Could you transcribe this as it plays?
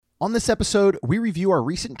On this episode, we review our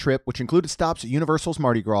recent trip, which included stops at Universal's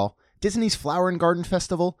Mardi Gras, Disney's Flower and Garden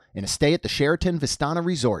Festival, and a stay at the Sheraton Vistana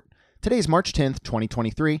Resort. Today is March 10th,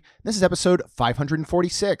 2023. This is episode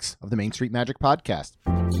 546 of the Main Street Magic Podcast.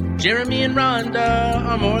 Jeremy and Rhonda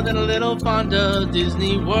are more than a little fond of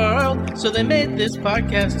Disney World, so they made this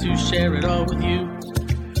podcast to share it all with you.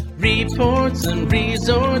 Reports and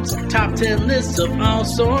resorts, top 10 lists of all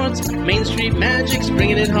sorts, Main Street Magic's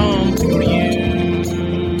bringing it home for you.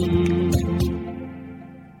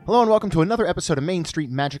 Hello and welcome to another episode of Main Street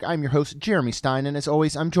Magic. I'm your host, Jeremy Stein, and as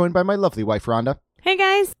always, I'm joined by my lovely wife, Rhonda. Hey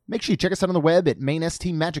guys! Make sure you check us out on the web at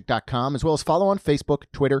mainstmagic.com, as well as follow on Facebook,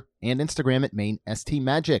 Twitter, and Instagram at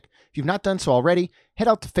mainstmagic. If you've not done so already, head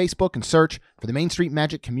out to Facebook and search for the Main Street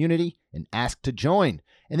Magic community and ask to join.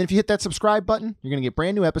 And then if you hit that subscribe button, you're going to get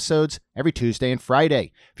brand new episodes every Tuesday and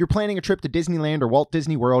Friday. If you're planning a trip to Disneyland or Walt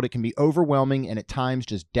Disney World, it can be overwhelming and at times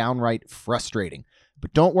just downright frustrating.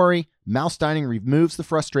 But don't worry, Mouse Dining removes the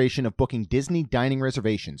frustration of booking Disney dining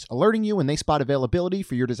reservations, alerting you when they spot availability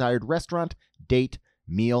for your desired restaurant, date,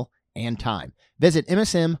 meal, and time. Visit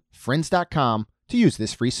msmfriends.com to use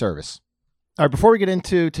this free service. All right, before we get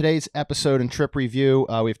into today's episode and trip review,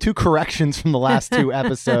 we have two corrections from the last two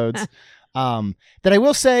episodes that I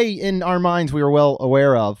will say in our minds we were well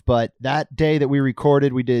aware of, but that day that we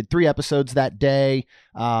recorded, we did 3 episodes that day.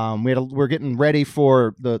 We're getting ready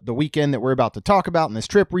for the weekend that we're about to talk about in this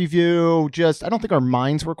trip review. I don't think our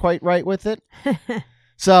minds were quite right with it.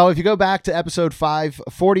 So if you go back to episode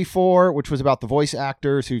 544, which was about the voice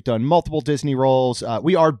actors who've done multiple Disney roles,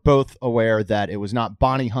 we are both aware that it was not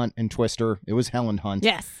Bonnie Hunt and Twister. It was Helen Hunt.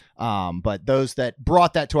 Yes. But those that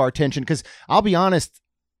brought that to our attention, because I'll be honest,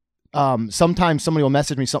 sometimes somebody will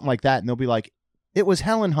message me something like that and they'll be like, it was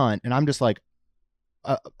Helen Hunt. And I'm just like,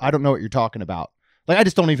 I don't know what you're talking about. Like, I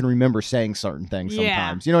just don't even remember saying certain things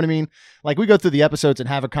sometimes. Yeah. You know what I mean? Like, we go through the episodes and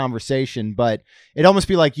have a conversation, but it'd almost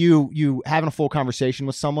be like you having a full conversation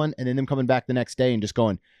with someone and then them coming back the next day and just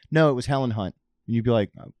going, no, it was Helen Hunt. And you'd be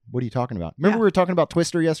like, what are you talking about? Remember we were talking about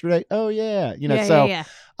Twister yesterday? Oh, yeah.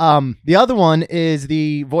 The other one is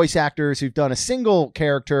the voice actors who've done a single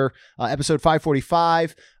character, episode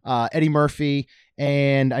 545, Eddie Murphy.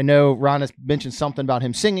 And I know Ron has mentioned something about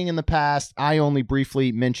him singing in the past. I only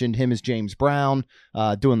briefly mentioned him as James Brown,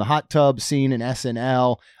 doing the hot tub scene in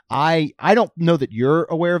SNL. I don't know that you're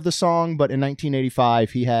aware of the song, but in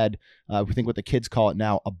 1985, he had, we think what the kids call it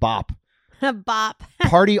now, a bop. A bop.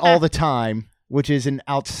 Party All the Time, which is an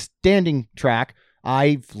outstanding track.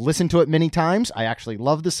 I've listened to it many times. I actually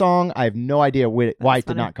love the song. I have no idea why it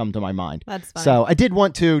did not come to my mind. That's funny. So I did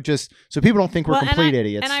want to, just so people don't think we're complete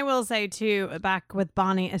idiots. And I will say, too, back with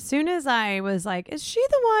Bonnie, as soon as I was like, is she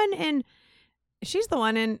the one in... She's the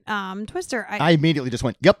one in Twister. I immediately just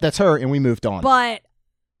went, yep, that's her, and we moved on. But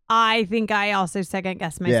I think I also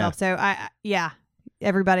second-guessed myself. Yeah. So,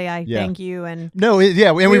 everybody, thank you. And we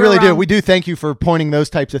really do. We do thank you for pointing those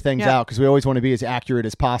types of things out, because we always want to be as accurate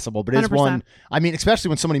as possible. But it's 100%. One, I mean, especially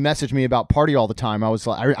when somebody messaged me about Party All the Time, I was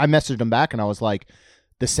like, I messaged them back and I was like,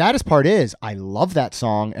 the saddest part is I love that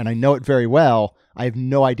song and I know it very well. I have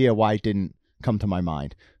no idea why it didn't come to my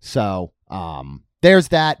mind. So, there's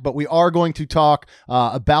that, but we are going to talk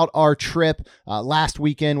about our trip last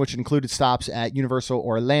weekend, which included stops at Universal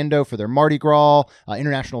Orlando for their Mardi Gras,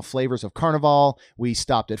 International Flavors of Carnival. We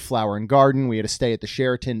stopped at Flower and Garden. We had a stay at the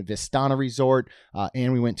Sheraton Vistana Resort,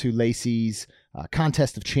 and we went to Lacey's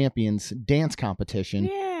Contest of Champions dance competition.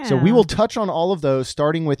 Yeah. So we will touch on all of those,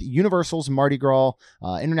 starting with Universal's Mardi Gras,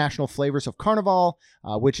 International Flavors of Carnival,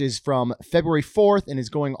 which is from February 4th and is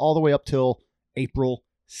going all the way up till April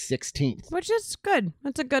 16th, which is good.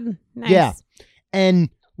 That's a good, nice. Yeah. And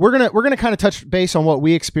we're gonna kind of touch base on what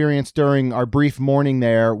we experienced during our brief morning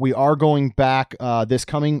there. We are going back this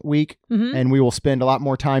coming week, and we will spend a lot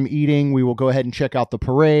more time eating. We will go ahead and check out the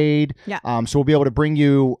parade. Yeah. So we'll be able to bring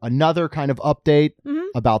you another kind of update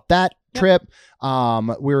about that trip.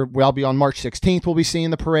 We'll be on March 16th. We'll be seeing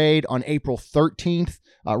the parade. On April 13th,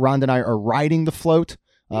 Rhonda and I are riding the float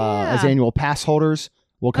as annual pass holders.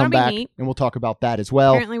 We'll come back and we'll talk about that as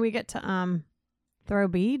well. Apparently we get to throw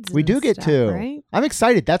beads. We do get to. Right? I'm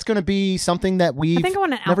excited. That's going to be something that we've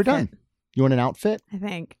never done. You want an outfit? I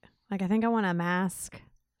think I want a mask.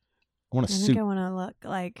 I want a suit. I want to look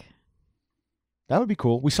like. That would be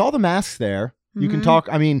cool. We saw the masks there. You can talk.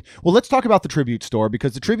 I mean, well, let's talk about the Tribute Store,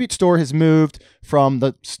 because the Tribute Store has moved from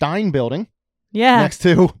the Stein building. Yeah. Next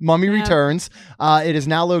to Mummy Returns. It is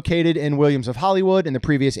now located in Williams of Hollywood in the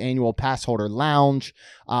previous annual pass holder lounge.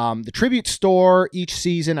 The Tribute Store each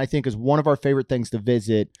season, I think, is one of our favorite things to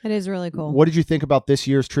visit. It is really cool. What did you think about this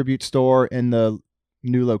year's Tribute Store and the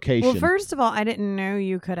new location? Well, first of all, I didn't know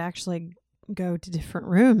you could actually go to different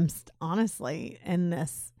rooms, honestly, in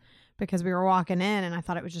this, because we were walking in and I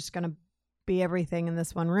thought it was just going to be everything in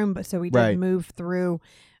this one room. But so we did Right. move through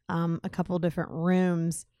a couple different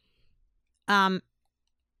rooms. I'm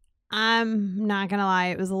not going to lie.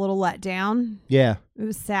 It was a little let down. Yeah. It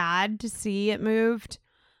was sad to see it moved.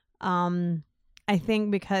 I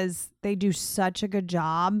think because they do such a good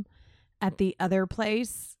job at the other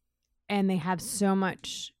place and they have so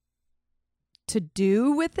much to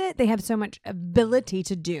do with it. They have so much ability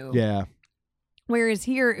to do. Yeah. Whereas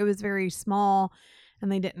here it was very small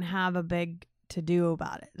and they didn't have a big to do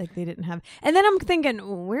about it. Like they didn't have. And then I'm thinking,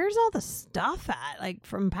 where's all the stuff at? Like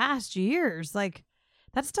from past years, like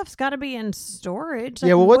that stuff's got to be in storage. Like,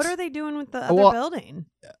 Yeah, well, what are they doing with the other building?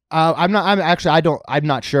 I'm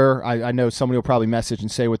not sure. I know somebody will probably message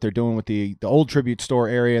and say what they're doing with the old tribute store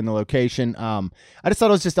area and the location. I just thought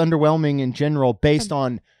it was just underwhelming in general based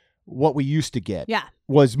on what we used to get. Yeah.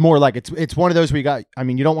 Was more like it's one of those you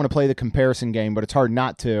don't want to play the comparison game, but it's hard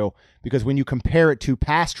not to, because when you compare it to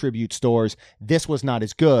past tribute stores, this was not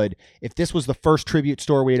as good. If this was the first tribute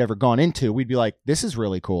store we had ever gone into, we'd be like, this is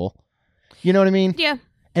really cool. You know what I mean? Yeah.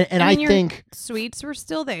 And I your think sweets were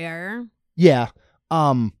still there. yeah.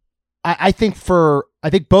 I think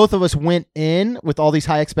both of us went in with all these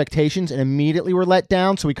high expectations and immediately were let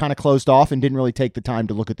down. So we kind of closed off and didn't really take the time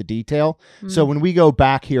to look at the detail. So when we go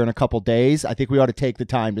back here in a couple days, I think we ought to take the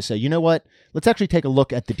time to say, you know what? Let's actually take a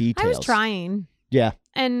look at the details. I was trying. Yeah.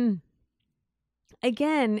 And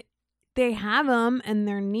again, they have them and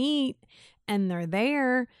they're neat and they're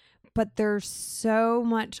there, but they're so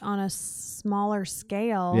much on a smaller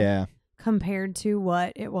scale Yeah. compared to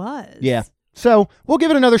what it was. Yeah. So we'll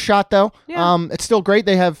give it another shot, though. Yeah. It's still great.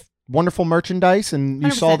 They have wonderful merchandise, and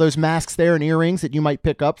you saw 100%. those masks there and earrings that you might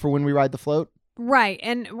pick up for when we ride the float. Right.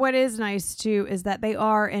 And what is nice too is that they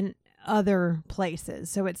are in other places.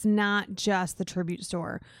 So it's not just the tribute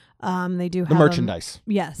store. They do have The merchandise.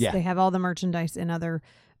 Yes. Yeah. They have all the merchandise in other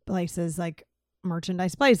places, like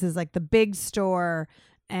merchandise places, like the big store.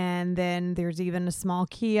 And then there's even a small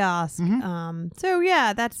kiosk. So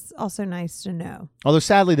yeah, that's also nice to know. Although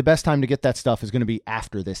sadly, the best time to get that stuff is going to be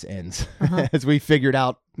after this ends, as we figured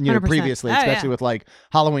out, 100%. previously, Oh, especially yeah. with like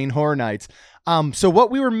Halloween Horror Nights. So what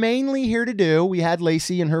we were mainly here to do, we had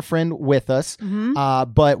Lacey and her friend with us,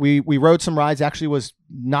 but we rode some rides. Actually, was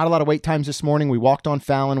not a lot of wait times this morning. We walked on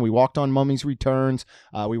Fallon, we walked on Mummy's Returns,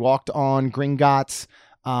 we walked on Gringotts.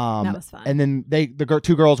 That was fun. And then the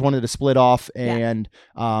two girls wanted to split off and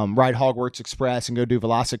ride Hogwarts Express and go do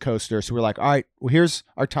Velocicoaster. So we're like, all right, well, here's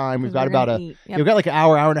our time. We've got about we've got like an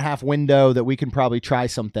hour and a half window that we can probably try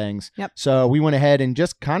some things. Yep. So we went ahead and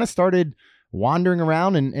just kind of started wandering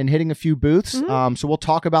around and hitting a few booths. So we'll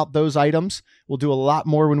talk about those items. We'll do a lot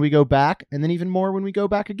more when we go back, and then even more when we go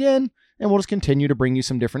back again. And we'll just continue to bring you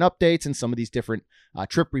some different updates and some of these different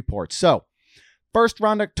trip reports. So first,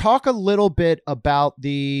 Rhonda, talk a little bit about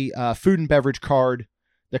the food and beverage card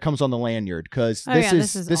that comes on the lanyard, because this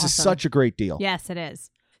is awesome. such a great deal. Yes, it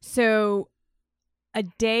is. So a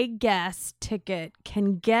day guest ticket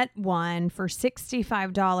can get one for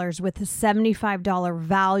 $65 with a $75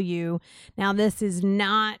 value. Now, this is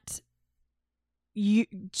not you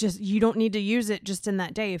don't need to use it just in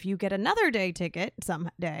that day. If you get another day ticket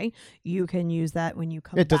someday, you can use that when you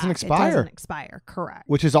come back. It doesn't expire. It doesn't expire, correct.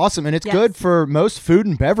 Which is awesome. And it's Yes. good for most food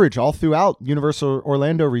and beverage all throughout Universal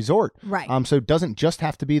Orlando Resort. Right. So it doesn't just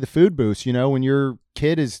have to be the food booths. You know, when your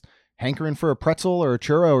kid is hankering for a pretzel or a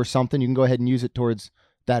churro or something, you can go ahead and use it towards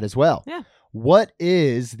that as well. Yeah. What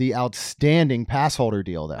is the outstanding pass holder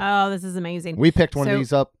deal, though? Oh, this is amazing. We picked one of So-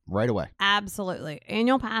 these up right away. Absolutely.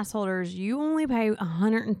 Annual pass holders, you only pay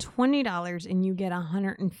 $120 and you get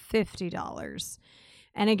 $150.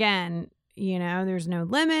 And again, you know, there's no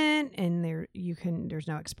limit and there's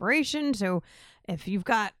no expiration. So if you've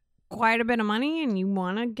got quite a bit of money and you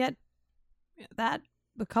want to get that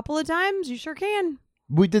a couple of times, you sure can.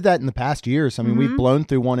 We did that in the past years. I mean, we've blown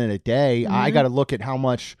through one in a day. I got to look at how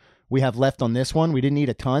much we have left on this one. We didn't need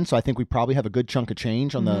a ton, so I think we probably have a good chunk of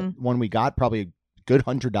change on the one we got, probably a good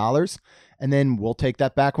 $100. And then we'll take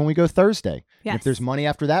that back when we go Thursday. And if Yes. there's money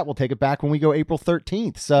after that, we'll take it back when we go April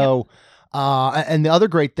 13th. So, and the other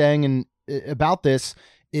great thing about this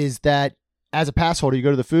is that as a pass holder, you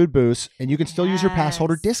go to the food booths and you can still use your pass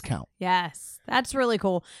holder Yes. discount. Yes. That's really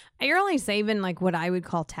cool. You're only saving like what I would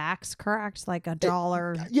call tax, correct? Like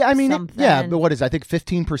 $1. Yeah, I mean, something. but what is it? I think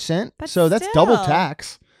 15%. But So that's double still.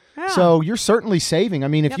 tax. Yeah. So you're certainly saving. I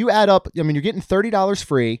mean, if Yep. you add up, I mean, you're getting $30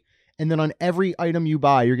 free, and then on every item you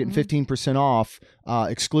buy, you're getting Mhm. 15% off,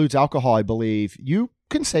 excludes alcohol, I believe. You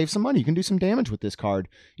can save some money. You can do some damage with this card.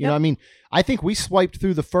 You know, Yep. I mean, I think we swiped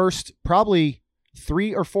through the first probably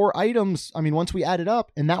 3 or 4 items. I mean, once we added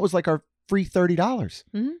up, and that was like our free $30.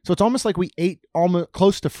 So it's almost like we ate almost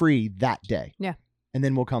close to free that day. Yeah. And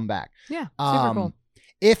then we'll come back. Yeah. Super cool.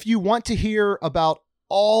 If you want to hear about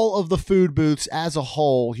all of the food booths as a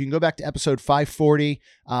whole, you can go back to episode 540.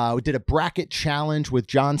 We did a bracket challenge with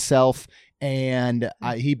John Self, and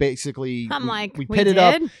he basically we pitted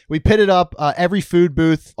up every food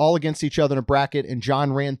booth all against each other in a bracket, and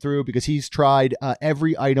John ran through because he's tried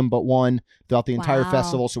every item but one throughout the entire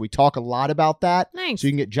festival. So we talk a lot about that. Nice. So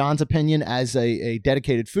you can get John's opinion as a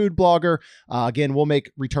dedicated food blogger. Again, we'll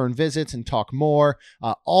make return visits and talk more.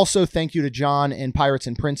 Also, thank you to John and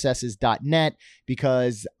piratesandprincesses.net,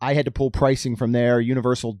 because I had to pull pricing from there.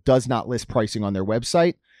 Universal does not list pricing on their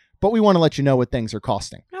website, but we want to let you know what things are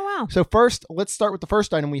costing. Oh, wow. So first, let's start with the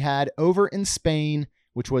first item we had over in Spain,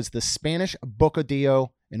 which was the Spanish bocadillo.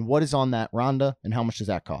 And what is on that, Rhonda, and how much does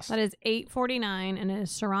that cost? That is $8.49, and it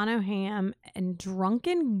is Serrano ham and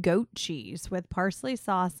drunken goat cheese with parsley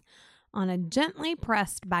sauce on a gently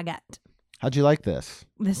pressed baguette. How'd you like this?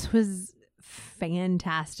 This was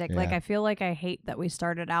fantastic. Yeah. Like, I feel like I hate that we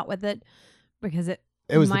started out with it, because it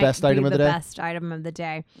was the best item of the day. Best item of the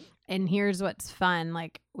day. And here's what's fun.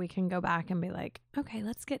 Like, we can go back and be like, okay,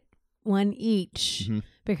 let's get one each,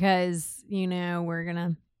 because, we're going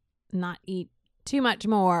to not eat too much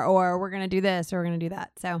more, or we're going to do this, or we're going to do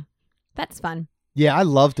that. So that's fun. Yeah, I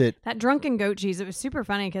loved it. That drunken goat cheese, it was super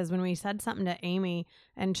funny, because when we said something to Amy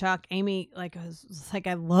and Chuck, Amy was like,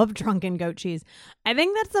 I love drunken goat cheese. I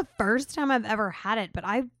think that's the first time I've ever had it, but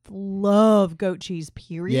I love goat cheese,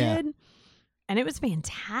 period. Yeah. And it was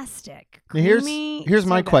fantastic. Now Creamy, here's so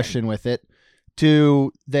my good. question with it.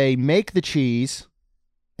 Do they make the cheese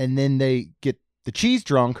and then they get the cheese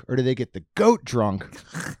drunk, or do they get the goat drunk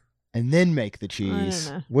and then make the cheese?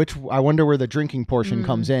 I don't know. Which I wonder where the drinking portion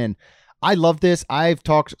comes in. I love this. I've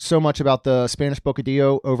talked so much about the Spanish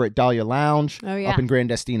bocadillo over at Dahlia Lounge up in Gran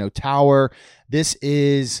Destino Tower. This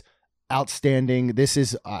is outstanding. This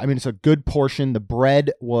is, it's a good portion. The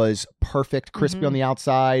bread was perfect, crispy on the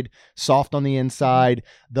outside, soft on the inside.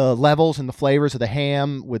 The levels and the flavors of the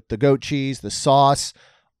ham with the goat cheese, the sauce,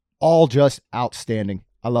 all just outstanding.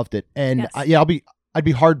 I loved it. And I'd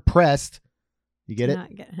be hard pressed. You get it?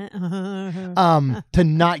 To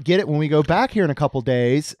not get it when we go back here in a couple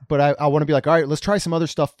days. But I want to be like, all right, let's try some other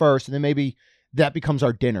stuff first, and then maybe that becomes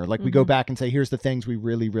our dinner. Like, we go back and say, here's the things we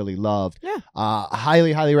really, really loved. Yeah.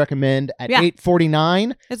 Highly, highly recommend. At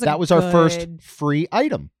 $8.49, that was our first free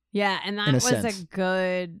item. Yeah, and that was a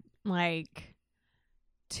good, like,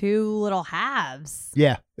 2 little halves.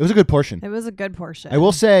 Yeah, it was a good portion. It was a good portion. I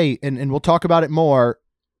will say, and we'll talk about it more,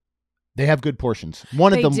 they have good portions.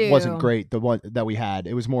 One of them wasn't great, the one that we had.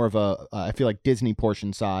 It was more of a, I feel like, Disney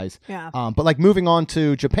portion size. Yeah. But like, moving on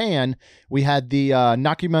to Japan, we had the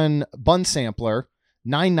Nakuman bun sampler,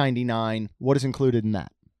 $9.99. What is included in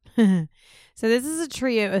that? So this is a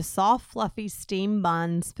trio of soft, fluffy steamed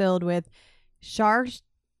buns filled with char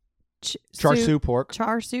siu pork,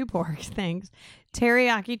 thanks,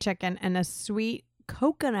 teriyaki chicken, and a sweet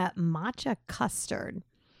coconut matcha custard.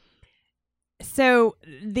 So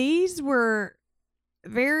these were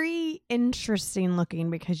very interesting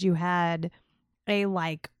looking, because you had a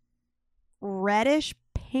like reddish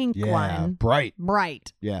pink one.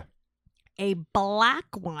 Bright. Yeah. A black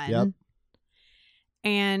one. Yep.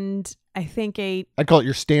 And I think I'd call it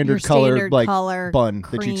your standard color, like color bun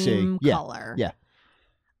that you'd see. Yeah. Color. Yeah.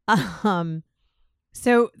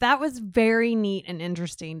 So that was very neat and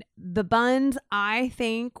interesting. The buns, I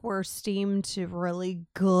think, were steamed to really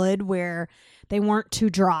good, where they weren't too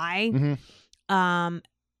dry. The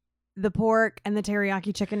pork and the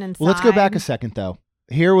teriyaki chicken inside. Well, let's go back a second, though.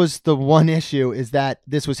 Here was the one issue, is that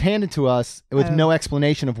this was handed to us with no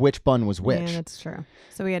explanation of which bun was which. Yeah, that's true.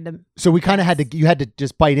 So we had to. So we kind of you had to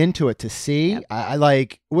just bite into it to see. Yep. I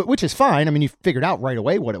like, which is fine. I mean, you figured out right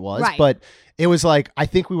away what it was, right. But it was like, I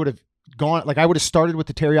think we would have gone, like, I would have started with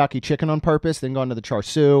the teriyaki chicken on purpose, then gone to the char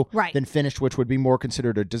siu, right. Then finished, which would be more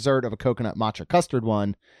considered a dessert, of a coconut matcha custard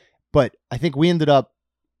one. But I think we ended up,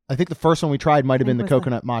 I think the first one we tried might have been the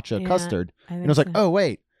coconut matcha custard. And I was like, oh,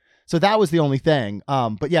 wait. So that was the only thing.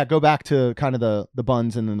 But yeah, go back to kind of the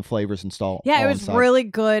buns and then the flavors installed. Yeah, it was really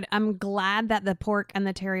good. I'm glad that the pork and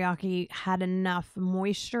the teriyaki had enough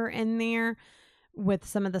moisture in there with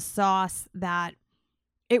some of the sauce that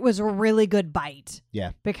it was a really good bite.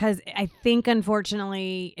 Yeah. Because I think,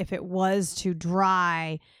 unfortunately, if it was too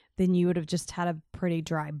dry, then you would have just had a pretty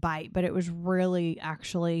dry bite. But it was really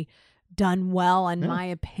actually done well, in my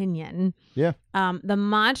opinion. Yeah. The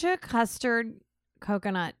matcha custard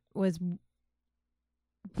coconut was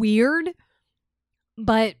weird,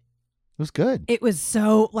 but was good. It was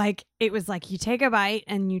so like, it was like you take a bite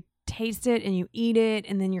and you taste it and you eat it.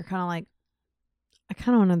 And then you're kind of like, I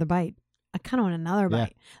kind of want another bite. I kind of want another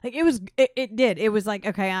bite. Like it was, it did. It was like,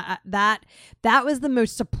 okay, that was the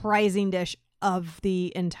most surprising dish of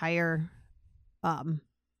the entire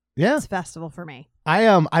festival for me. I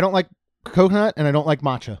don't like coconut and I don't like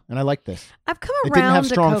matcha, and I like this. I've come around. It didn't have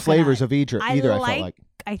strong coconut. flavors of either. I felt like.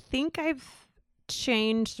 I think I've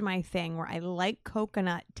changed my thing where I like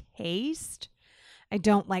coconut taste. I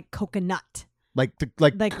don't like coconut. Like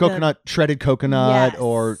coconut, shredded coconut,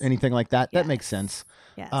 or anything like that. That makes sense.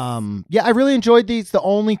 Yes. I really enjoyed these. The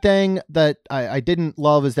only thing that I didn't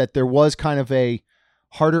love is that there was kind of a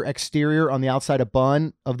harder exterior on the outside of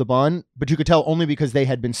the bun, but you could tell only because they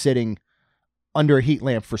had been sitting under a heat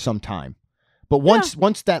lamp for some time. But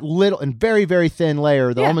once that little and very, very thin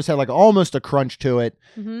layer that almost had like almost a crunch to it,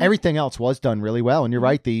 everything else was done really well. And you're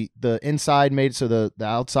right, the inside made it so the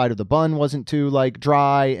outside of the bun wasn't too like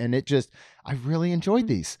dry, and I really enjoyed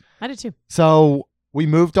these. I did too. So we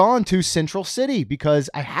moved on to Central City because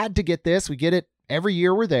I had to get this. We get it every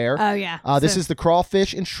year we're there. Oh, yeah. This is the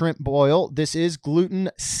crawfish and shrimp boil. This is gluten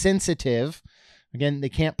sensitive. Again, they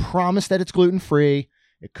can't promise that it's gluten free.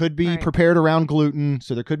 It could be prepared around gluten,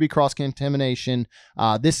 so there could be cross-contamination.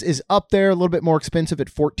 This is up there, a little bit more expensive at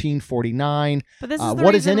 $14.49. But this is the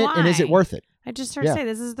what is reason in it, why. and is it worth it? I just heard say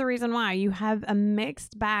this is the reason why. You have a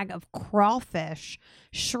mixed bag of crawfish,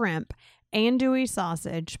 shrimp, andouille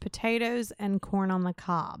sausage, potatoes, and corn on the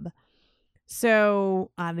cob.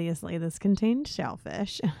 So, obviously, this contains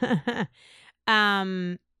shellfish.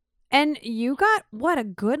 And you got, a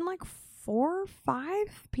good, 4 or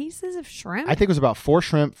 5 pieces of shrimp? I think it was about 4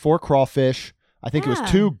 shrimp, 4 crawfish. I think it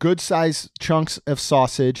was 2 good-sized chunks of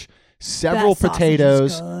sausage, several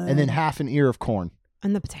potatoes, and then half an ear of corn.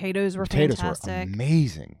 And the potatoes were fantastic. Were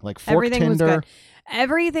amazing. Like fork Everything tender. was good.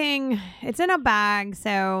 Everything, it's in a bag,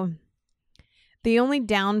 so the only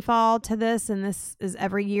downfall to this, and this is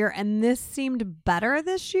every year, and this seemed better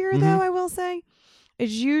this year, though, I will say,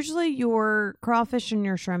 is usually your crawfish and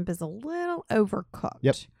your shrimp is a little overcooked.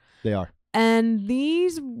 Yep. They are. And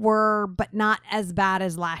these were, but not as bad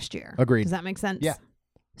as last year. Agreed. Does that make sense? Yeah.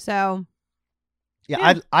 So.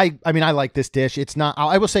 Yeah. I mean, I like this dish. It's not,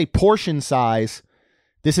 I will say portion size.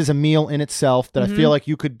 This is a meal in itself that I feel like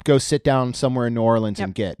you could go sit down somewhere in New Orleans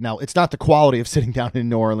and get. Now, it's not the quality of sitting down in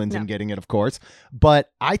New Orleans and getting it, of course,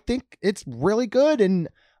 but I think it's really good. And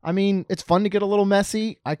I mean, it's fun to get a little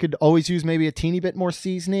messy. I could always use maybe a teeny bit more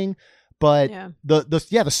seasoning. But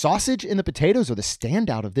the sausage and the potatoes are the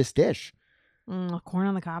standout of this dish. Corn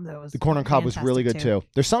on the cob, though, was the corn on the cob was really good too.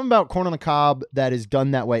 There's something about corn on the cob that is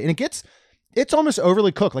done that way, and it's almost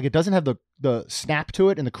overly cooked. Like it doesn't have the snap to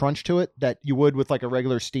it and the crunch to it that you would with like a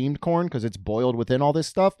regular steamed corn because it's boiled within all this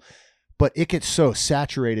stuff. But it gets so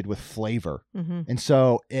saturated with flavor, and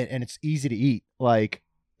so and it's easy to eat. Like.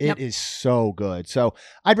 It is so good. So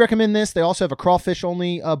I'd recommend this. They also have a crawfish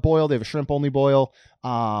only boil. They have a shrimp only boil.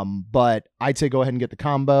 But I'd say go ahead and get the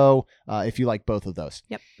combo if you like both of those.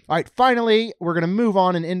 Yep. All right. Finally, we're going to move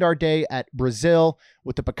on and end our day at Brazil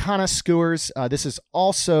with the picana skewers. This is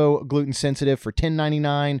also gluten sensitive for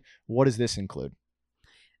 $10.99. What does this include?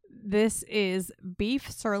 This is beef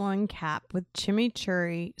sirloin cap with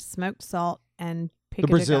chimichurri, smoked salt, and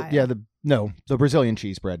pico de gallo. The Brazilian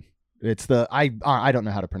cheese bread. It's the I don't know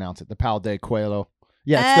how to pronounce it. The pau de coelho.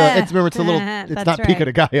 Yeah, it's the little. It's not pico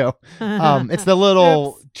de gallo. It's the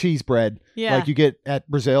little cheese bread like you get at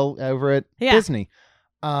Brazil over at Disney.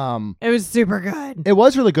 It was super good. It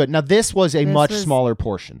was really good. Now this was a much smaller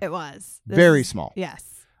portion. It was very small.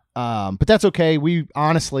 Yes. But that's okay. We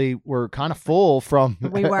honestly were kind of full from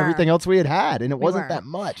everything else we had, and it wasn't that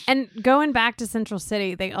much. And going back to Central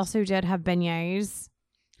City, they also did have beignets.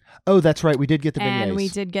 Oh, that's right. We did get the beignets. And we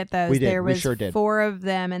did get those. We did. There was we sure did. 4 of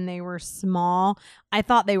them, and they were small. I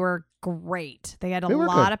thought they were great. They had a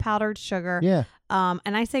lot of powdered sugar. Yeah.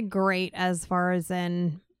 And I say great as far as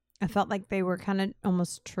in, I felt like they were kind of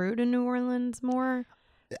almost true to New Orleans more.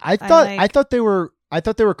 I thought they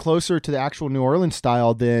were closer to the actual New Orleans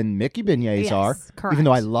style than Mickey beignets are. Correct. Even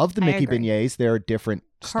though I love the Mickey beignets, they're a different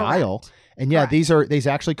style. And these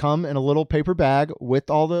actually come in a little paper bag with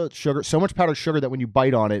all the sugar, so much powdered sugar that when you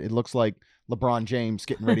bite on it, it looks like LeBron James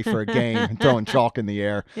getting ready for a game and throwing chalk in the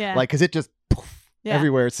air. Yeah. Like, cause it just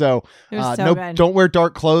everywhere. So, good. Don't wear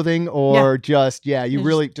dark clothing or you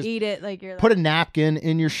really just eat it. Like you're put a napkin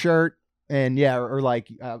in your shirt and or like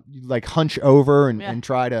hunch over and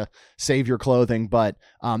try to save your clothing. But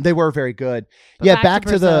they were very good. But back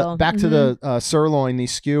to the sirloin,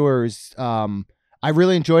 these skewers. I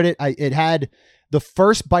really enjoyed it. It had the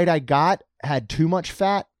first bite I got had too much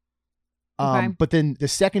fat. Okay. But then the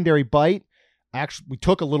secondary bite, actually, we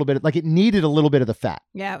took a little bit, like it needed a little bit of the fat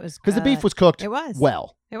Yeah, it was because the beef was cooked It was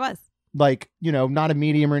well. It was. Like, not a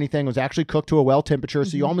medium or anything. It was actually cooked to a well temperature.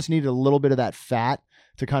 So you Mhm. almost needed a little bit of that fat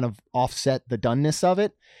to kind of offset the doneness of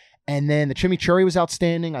it. And then the chimichurri was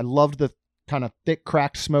outstanding. I loved the kind of thick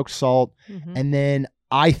cracked smoked salt. Mhm. And then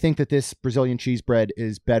I think that this Brazilian cheese bread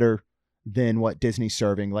is better than what Disney's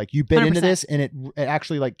serving. Like you bit into 100%. this and it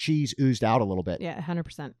actually like cheese oozed out a little bit. Yeah,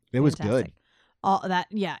 100%. It was good. All that,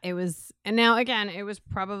 yeah, it was. And now again, it was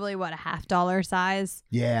probably what, a $50 size.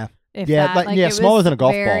 Yeah. If Yeah, that, like, like, yeah, it smaller was than a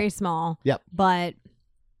golf very ball. small. Yep. But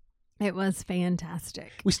it was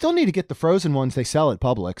fantastic. We still need to get the frozen ones they sell at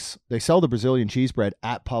Publix. They sell the Brazilian cheese bread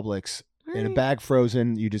at Publix in a Right. bag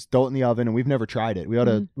frozen. You just throw it in the oven and we've never tried it. We ought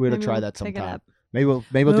to Maybe try we'll that pick it sometime. up. Maybe we'll Ooh,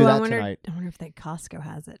 do I that wonder, tonight. I wonder if Costco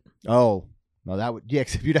has it. Oh, no, that would, yeah,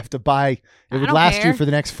 except you'd have to buy, it I would don't last you care. for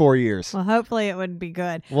the next 4 years. Well, hopefully it would be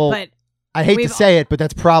good. Well, But I hate to we've- say it, but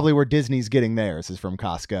that's probably where Disney's getting theirs is from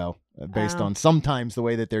Costco, based Oh. on sometimes the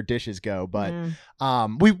way that their dishes go. But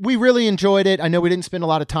mm, we really enjoyed it. I know we didn't spend a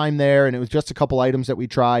lot of time there, and it was just a couple items that we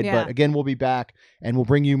tried. Yeah. But again, we'll be back, and we'll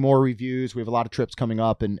bring you more reviews. We have a lot of trips coming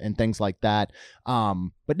up and things like that.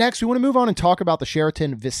 But next, we want to move on and talk about the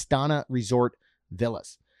Sheraton Vistana Resort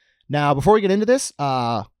Villas. Now, before we get into this,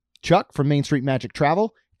 Chuck from Main Street Magic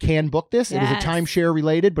Travel can book this. It is Yes. a timeshare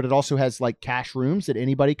related, but it also has like cash rooms that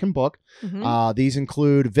anybody can book. mhm. These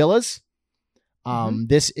include villas.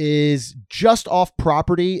 This is just off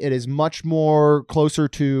property. It is much more closer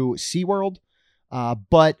to SeaWorld.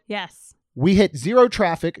 But Yes. we hit zero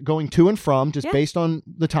traffic going to and from just Yeah. based on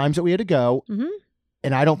the times that we had to go. Mhm.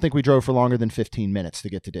 And I don't think we drove for longer than 15 minutes to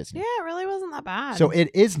get to Disney. Yeah, it really wasn't that bad. So it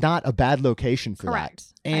is not a bad location for that. correct.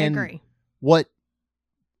 And I agree.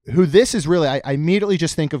 Who this is really, I immediately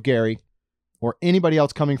just think of Gary or anybody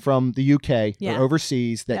else coming from the UK Yeah. or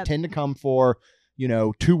overseas that Yep. tend to come for,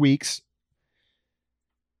 2 weeks.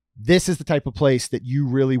 This is the type of place that you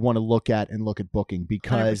really want to look at and look at booking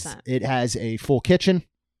because 100%. it has a full kitchen,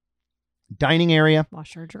 dining area,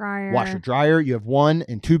 Washer dryer. washer dryer. You have 1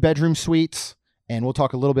 and 2 bedroom suites, and we'll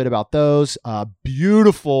talk a little bit about those.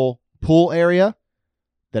 Beautiful pool area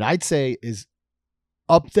that I'd say is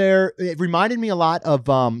up there. It reminded me a lot of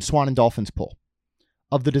Swan and Dolphins pool,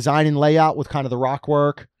 of the design and layout with kind of the rock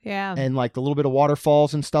work Yeah. and like the little bit of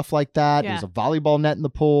waterfalls and stuff like that. Yeah. There's a volleyball net in the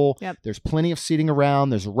pool. Yep. There's plenty of seating around.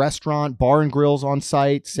 There's a restaurant, bar and grills on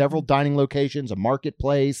site, Mm-hmm. several dining locations, a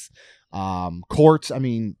marketplace, courts,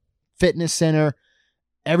 fitness center.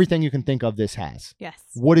 Everything you can think of this has. Yes.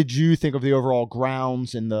 What did you think of the overall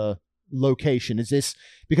grounds and the location? Is this,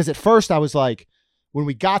 because at first I was like, when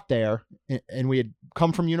we got there and we had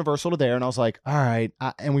come from Universal to there, and I was like, all right.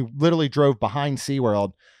 And we literally drove behind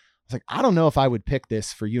SeaWorld. I was like, I don't know if I would pick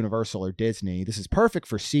this for Universal or Disney. This is perfect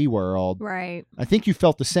for SeaWorld. Right. I think you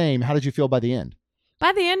felt the same. How did you feel by the end?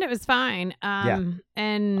 By the end, it was fine. And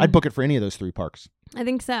I'd book it for any of those 3 parks. I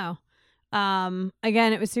think so.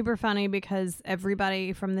 Again, it was super funny because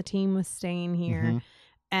everybody from the team was staying here. Mhm.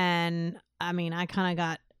 And I kind of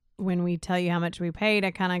got, when we tell you how much we paid,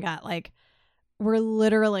 I kind of got like, we're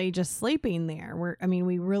literally just sleeping there.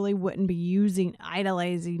 We really wouldn't be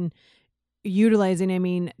utilizing,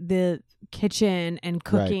 the kitchen and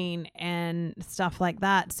cooking and stuff like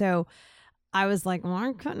that. So I was like,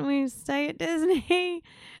 why couldn't we stay at Disney?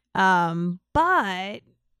 But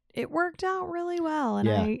it worked out really well, and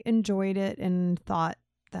Yeah. I enjoyed it and thought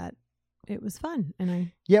that it was fun.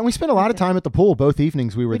 And Yeah, and we spent a lot of time at the pool both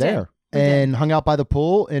evenings we were We did. there. We did. And hung out by the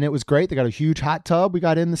pool, and it was great. They got a huge hot tub. We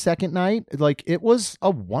got in the second night. Like, it was a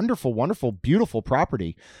wonderful, wonderful, beautiful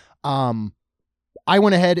property. I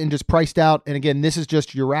went ahead and just priced out. And again, this is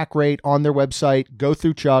just your rack rate on their website. Go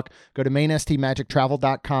through Chuck, go to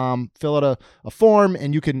mainstmagictravel.com, fill out a form,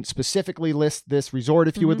 and you can specifically list this resort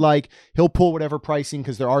if you would like. He'll pull whatever pricing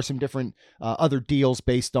because there are some different other deals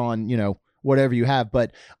based on, whatever you have.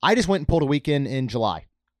 But I just went and pulled a weekend in July.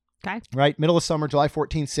 Okay. Right. Middle of summer, July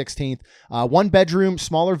 14th, 16th. 1 bedroom,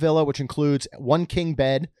 smaller villa, which includes 1 king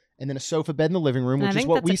bed and then a sofa bed in the living room, And I which is think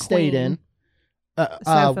what that's we a stayed queen in.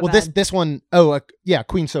 sofa Well, bed. this one,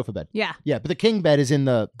 queen sofa bed. yeah, Yeah, but the king bed is in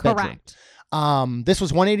the bedroom. correct. This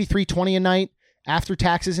was $183.20 a night. After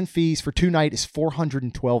taxes and fees for 2 nights is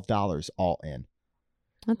 $412 all in.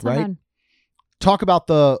 That's not Right? bad. Talk about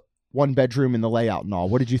the 1 bedroom and the layout and all.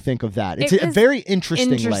 What did you think of that? It's It a was very interesting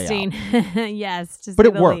layout. Yes, to But say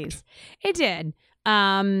it the worked. least. It did.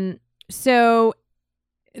 So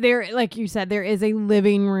there, like you said, there is a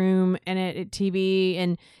living room and a TV,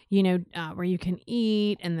 and where you can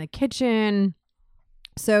eat, and the kitchen.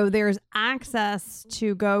 So there's access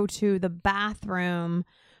to go to the bathroom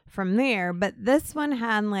from there. But this one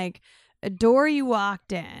had like a door you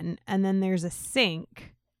walked in, and then there's a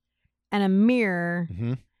sink and a mirror,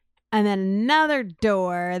 Mm-hmm. and then another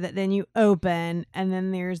door that then you open, and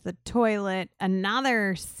then there's the toilet,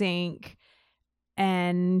 another sink,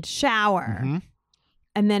 and shower. Mm-hmm.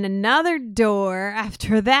 And then another door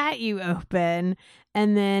after that you open,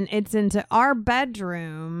 and then it's into our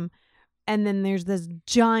bedroom, and then there's this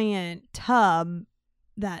giant tub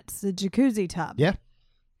that's the jacuzzi tub. Yeah.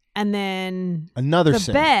 And then Another the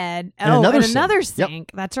sink. bed. And Oh, another and sink. another Yep.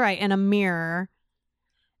 sink. That's right. And a mirror.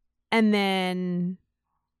 And then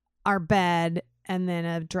our bed, and then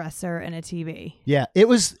a dresser and a TV. Yeah,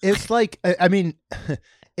 it's like, I mean,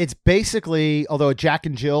 it's basically, although a Jack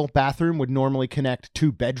and Jill bathroom would normally connect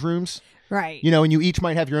 2 bedrooms, Right. you know, and you each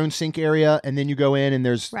might have your own sink area, and then you go in and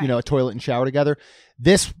there's, Right. you know, a toilet and shower together.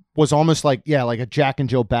 This was almost like, yeah, like a Jack and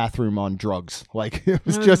Jill bathroom on drugs. Like it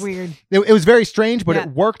was That just weird. It was very strange, but Yeah. it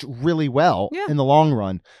worked really well Yeah. in the long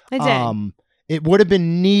run. It did. It would have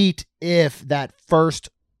been neat if that first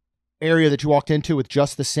area that you walked into with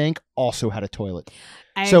just the sink also had a toilet.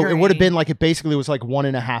 I So agree. it would have been like, it basically was like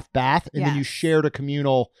 1.5 bath, and then you Yes. shared a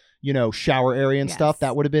communal, you know, shower area and stuff. Yes.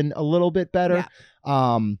 That would have been a little bit better.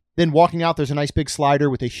 Then walking out, there's a nice big slider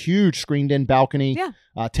with a huge screened in balcony,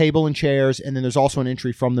 Yeah. table and chairs. And then there's also an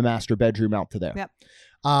entry from the master bedroom out to there. Yep.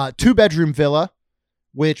 2-bedroom villa,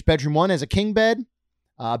 which bedroom 1 has a king bed.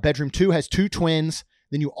 Bedroom 2 has 2 twins.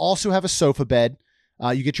 Then you also have a sofa bed.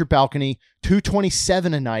 You get your balcony,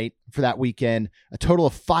 $227 a night for that weekend. A total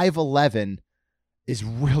of $511 is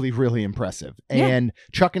really, really impressive. Yeah. And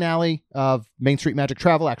Chuck and Allie of Main Street Magic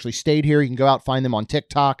Travel actually stayed here. You can go out, find them on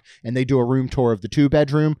TikTok, and they do a room tour of the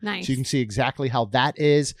 2-bedroom. Nice. So you can see exactly how that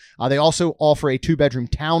is. They also offer a 2-bedroom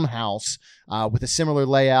townhouse with a similar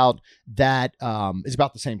layout that is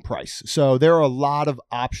about the same price. So there are a lot of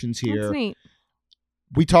options here. That's neat.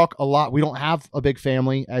 We talk a lot. We don't have a big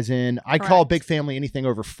family, as in I call a Correct. big family anything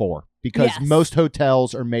over 4, because Yes. most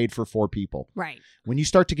hotels are made for 4 people. Right. When you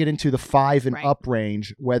start to get into the 5 and Right. up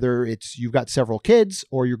range, whether it's you've got several kids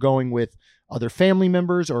or you're going with other family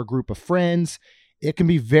members or a group of friends, it can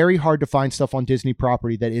be very hard to find stuff on Disney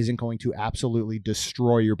property that isn't going to absolutely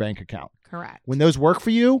destroy your bank account. Correct. When those work for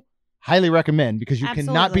you, highly recommend, because you cannot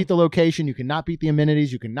Absolutely. beat the location, you cannot beat the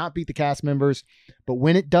amenities, you cannot beat the cast members. But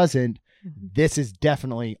when it doesn't, this is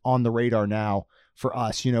definitely on the radar now for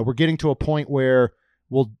us. You know, we're getting to a point where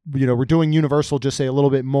we're doing Universal just say a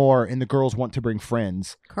little bit more, and the girls want to bring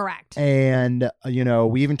friends. Correct. And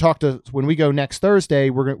we even talked to, when we go next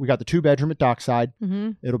Thursday, we got the 2-bedroom at Dockside.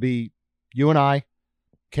 Mm-hmm. It'll be you and I,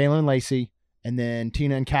 Kayla and Lacey, and then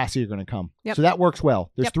Tina and Cassie are going to come. Yep. So that works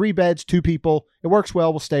well. There's Yep. 3 beds, 2 people. It works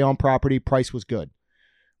well. We'll stay on property. Price was good.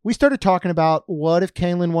 We started talking about, what if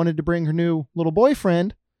Kaylin wanted to bring her new little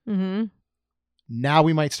boyfriend? Mm-hmm. Now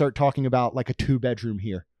we might start talking about like a 2-bedroom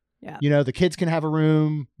here. Yeah. You know, the kids can have a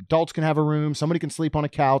room, adults can have a room, somebody can sleep on a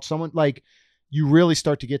couch, someone, like, you really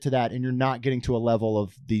start to get to that, and you're not getting to a level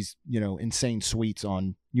of these, insane suites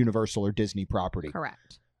on Universal or Disney property.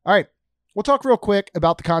 Correct. All right. We'll talk real quick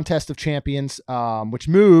about the Contest of Champions, which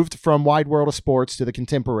moved from Wide World of Sports to the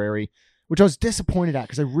Contemporary, which I was disappointed at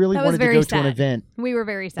because I really That was wanted to very go to an sad. event We were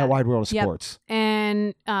very sad. at Wide World of Yep. Sports.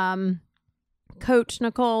 And Coach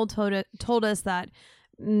Nicole told us that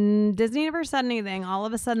Disney never said anything. All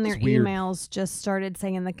of a sudden, their It's weird. emails just started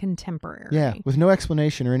saying the Contemporary. Yeah, with no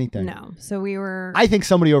explanation or anything. No. So we were I think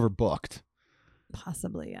somebody overbooked.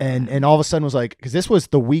 possibly. I don't know. And all of a sudden was like, because this was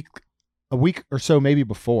a week or so maybe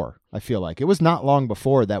before, I feel like. It was not long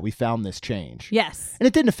before that we found this change. Yes. And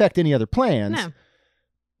it didn't affect any other plans. No.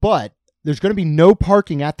 But there's going to be no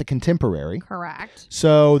parking at the Contemporary. Correct.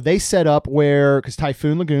 So they set up because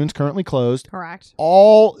Typhoon Lagoon's currently closed, Correct.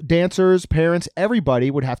 all dancers, parents,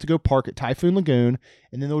 everybody would have to go park at Typhoon Lagoon,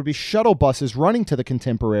 and then there would be shuttle buses running to the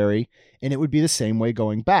Contemporary, and it would be the same way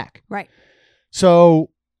going back. Right.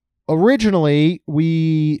 So originally,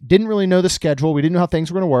 we didn't really know the schedule. We didn't know how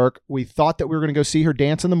things were going to work. We thought that we were going to go see her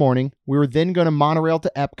dance in the morning. We were then going to monorail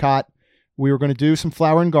to Epcot. We were going to do some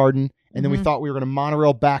flower and garden, and then we thought we were going to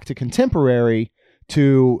monorail back to Contemporary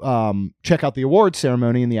to check out the awards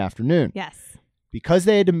ceremony in the afternoon. Yes. Because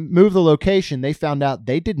they had to move the location, they found out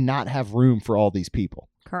they did not have room for all these people.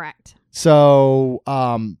 Correct. So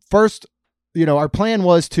first, our plan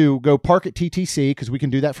was to go park at TTC because we can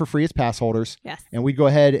do that for free as pass holders. Yes. And we'd go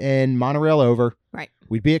ahead and monorail over. Right.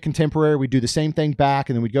 We'd be at Contemporary. We'd do the same thing back,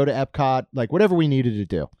 and then we'd go to Epcot, like whatever we needed to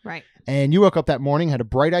do. Right. And you woke up that morning, had a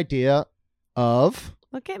bright idea of,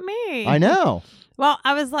 Look at me. I know. Well,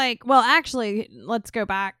 I was like, well, actually, let's go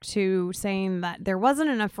back to saying that there wasn't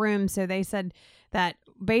enough room. So they said that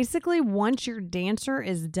basically once your dancer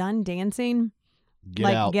is done dancing,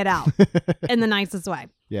 Get out. get out in the nicest way.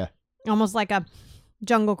 Yeah. Almost like a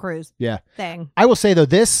Jungle Cruise Yeah. thing. I will say, though,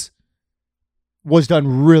 this was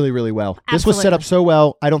done really, really well. This was set up so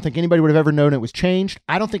well. I don't think anybody would have ever known it was changed.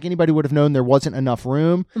 I don't think anybody would have known there wasn't enough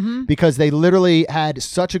room because they literally had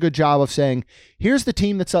such a good job of saying, here's the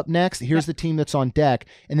team that's up next. Here's the team that's on deck.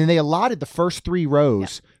 And then they allotted the first 3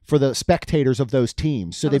 rows for the spectators of those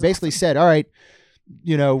teams. So they basically said, all right,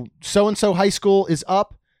 so-and-so high school is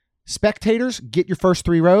up. Spectators, get your first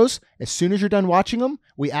 3 rows. As soon as you're done watching them,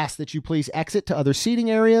 we ask that you please exit to other seating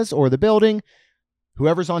areas or the building.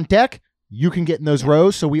 Whoever's on deck, you can get in those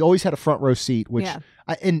rows. So we always had a front row seat, which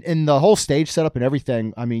in the whole stage setup and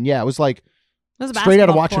everything, I mean, it was like straight out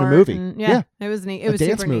of watching a movie. It was neat. It was a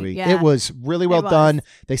dance super movie. neat. Yeah. It was really well done.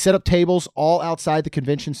 They set up tables all outside the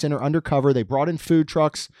convention center undercover. They brought in food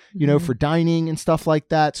trucks, for dining and stuff like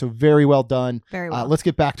that. So very well done. Very well. Let's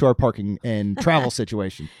get back to our parking and travel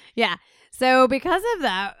situation. Yeah. So because of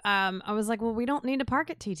that, I was like, well, we don't need to park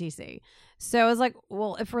at TTC. So I was like,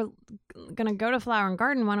 well, if we're going to go to Flower and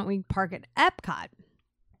Garden, why don't we park at Epcot?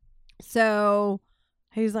 So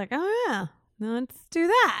he's like, oh, yeah, let's do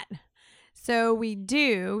that. So we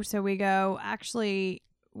do. So we go, actually,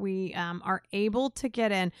 we are able to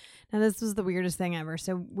get in. Now, this was the weirdest thing ever.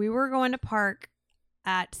 So we were going to park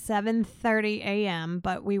at 7:30 a.m.,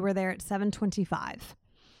 but we were there at 7:25.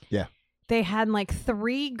 Yeah. They had like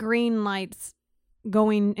 3 green lights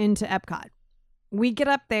going into Epcot. We get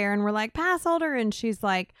up there and we're like, pass holder. And she's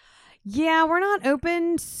like, yeah, we're not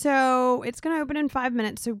open. So it's going to open in 5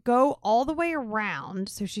 minutes. So go all the way around.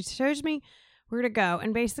 So she shows me where to go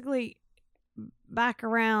and basically back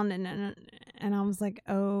around. And I was like,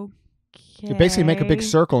 okay. You basically make a big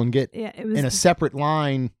circle and get in a separate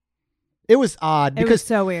line. It was odd because it was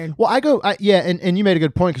so weird. Well, and you made a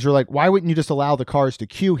good point because you're like, why wouldn't you just allow the cars to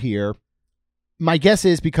queue here? My guess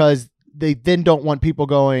is because they then don't want people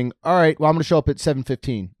going, all right, well, I'm going to show up at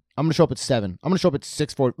 7:15. I'm going to show up at 7. I'm going to show up at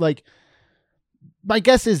 6:40. Like, my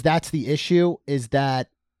guess is that's the issue, is that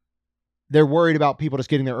they're worried about people just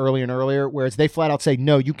getting there earlier and earlier, whereas they flat out say,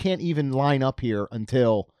 no, you can't even line up here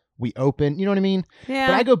until we open. You know what I mean? Yeah.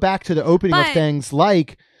 But I go back to the opening of things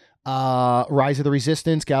like Rise of the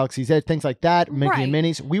Resistance, Galaxy's Edge, things like that, Mickey and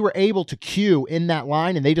Minnie's. We were able to queue in that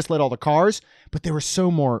line, and they just let all the cars, but there were so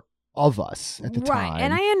more of us at the time. Right.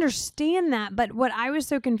 And I understand that, but what I was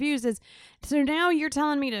so confused is, so now you're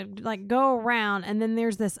telling me to like go around, and then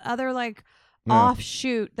there's this other like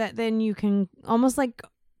offshoot that then you can almost like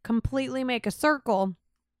completely make a circle,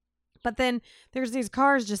 but then there's these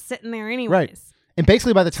cars just sitting there anyways. Right. And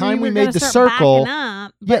basically by the time we made the circle, by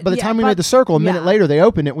the time we made the circle, a minute later they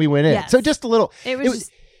opened it, we went in. Yes. So just a little,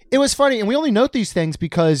 it was funny. And we only note these things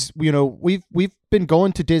because, we've been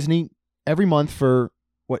going to Disney every month for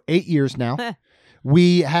 8 years now.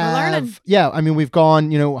 We have, we've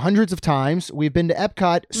gone, hundreds of times. We've been to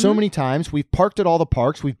Epcot so many times. We've parked at all the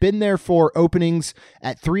parks. We've been there for openings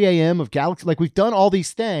at 3 a.m. of Galaxy. Like, we've done all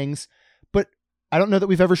these things, but I don't know that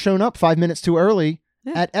we've ever shown up 5 minutes too early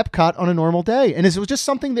at Epcot on a normal day. And it was just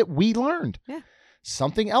something that we learned. Yeah.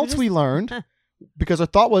 Something else we learned because our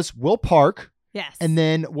thought was we'll park. Yes. And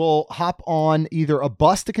then we'll hop on either a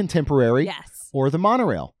bus to Contemporary or the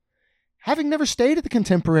monorail. Having never stayed at the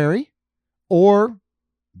Contemporary or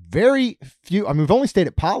very few, we've only stayed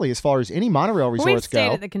at Poly as far as any monorail resorts go. We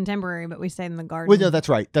stayed at the Contemporary, but we stayed in the Garden. Well, no, that's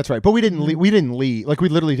right. But we didn't leave. Like, we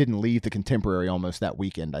literally didn't leave the Contemporary almost that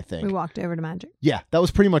weekend, I think. We walked over to Magic. Yeah, that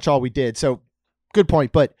was pretty much all we did. So, good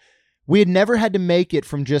point. But we had never had to make it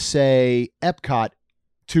from just, say, Epcot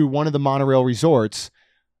to one of the monorail resorts.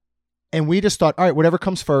 And we just thought, all right, whatever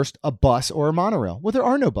comes first, a bus or a monorail. Well, there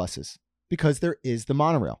are no buses because there is the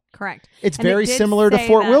monorail. Correct. It's very similar to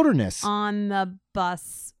Fort Wilderness. On the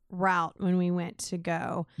bus route when we went to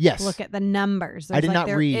go look at the numbers. I did not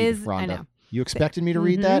read, Rhonda. I know. You expected me to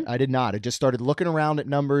read that? I did not. I just started looking around at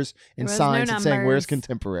numbers and signs and saying, where's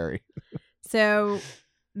Contemporary? So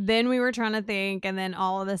then we were trying to think, and then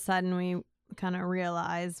all of a sudden we kind of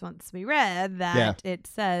realized once we read that it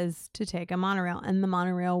says to take a monorail, and the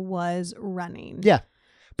monorail was running. Yeah.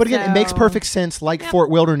 But again, it makes perfect sense. Like Fort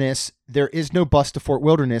Wilderness, there is no bus to Fort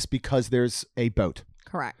Wilderness because there's a boat.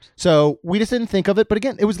 Correct. So we just didn't think of it. But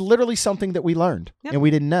again, it was literally something that we learned and we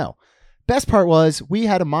didn't know. Best part was we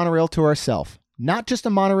had a monorail to ourselves. Not just a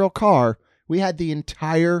monorail car. We had the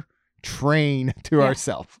entire train to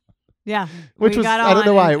ourselves. Yeah. Which was, I don't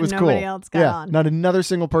know why, it was cool. Nobody else got on. Not another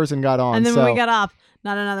single person got on. And then when we got off,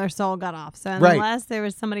 not another soul got off. So unless there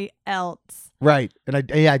was somebody else. Right. And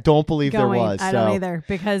I don't believe there was. I don't either,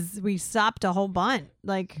 because we stopped a whole bunch.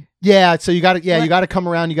 So you got to come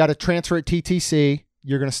around. You got to transfer at TTC.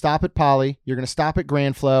 You're going to stop at Poly. You're going to stop at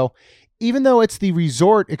Grand Flow. Even though it's the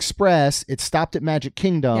Resort Express, it stopped at Magic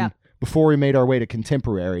Kingdom. Yeah. before we made our way to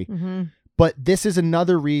Contemporary. Mm-hmm. But this is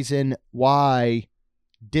another reason why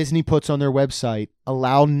Disney puts on their website,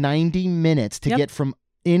 allow 90 minutes to get from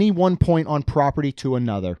any one point on property to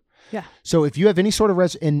another. Yeah. So if you have any sort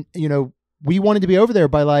of and we wanted to be over there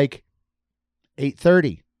by like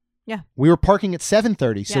 8:30. Yeah. We were parking at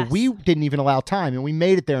 7:30. So Yes. we didn't even allow time, and we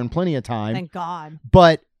made it there in plenty of time. Thank God.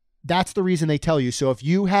 But that's the reason they tell you. So if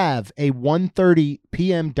you have a 1:30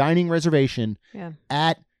 p.m. dining reservation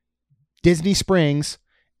at Disney Springs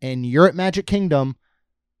and you're at Magic Kingdom,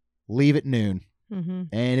 leave at noon. Mm-hmm.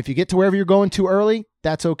 And if you get to wherever you're going too early,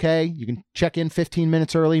 that's okay. You can check in 15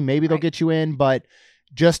 minutes early. Maybe they'll get you in, but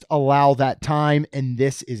just allow that time. And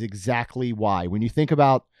this is exactly why. When you think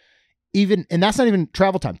about and that's not even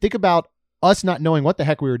travel time. Think about us not knowing what the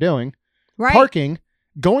heck we were doing. Right. Parking,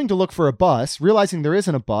 going to look for a bus, realizing there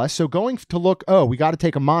isn't a bus. So going to look, we got to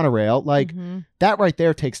take a monorail. Like that right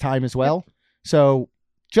there takes time as well. Yep. So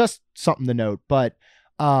just something to note. But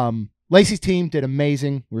Lacey's team did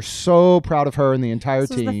amazing. We're so proud of her and the entire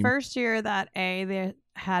team. This was the first year that they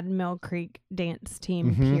had Mill Creek dance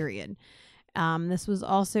team, period. This was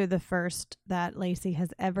also the first that Lacey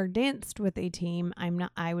has ever danced with a team.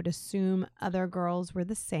 I would assume other girls were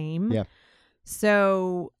the same. Yeah.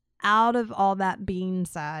 So out of all that being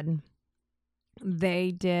said,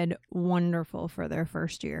 they did wonderful for their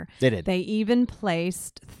first year. They did. They even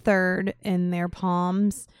placed third in their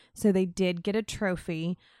Palms. So they did get a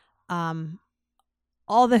trophy.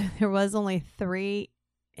 Although there was only 3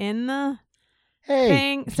 in the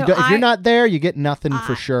thing. If you're not there, you get nothing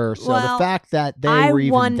for sure. So the fact that they were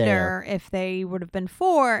even there. I wonder if they would have been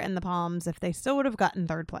 4 in the Palms, if they still would have gotten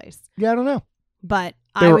third place. Yeah, I don't know. But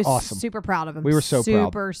They I were was awesome. super proud of them. We were so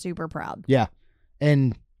proud. Super proud. Yeah.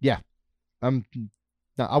 And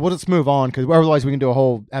let's move on, because otherwise we can do a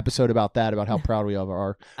whole episode about how proud we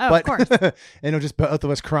are. Of course. And it'll just both of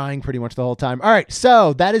us crying pretty much the whole time. All right.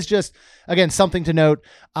 So that is just, again, something to note.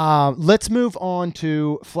 Let's move on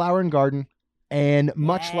to Flower and Garden. And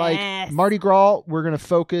much like Mardi Gras, we're going to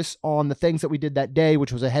focus on the things that we did that day,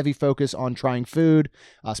 which was a heavy focus on trying food,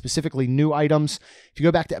 specifically new items. If you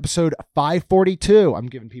go back to episode 542, I'm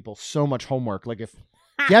giving people so much homework. Like if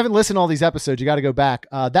you haven't listened to all these episodes, you got to go back.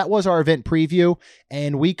 That was our event preview,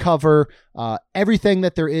 and we cover everything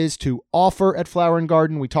that there is to offer at Flower and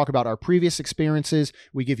Garden. We talk about our previous experiences.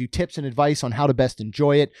 We give you tips and advice on how to best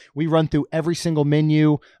enjoy it. We run through every single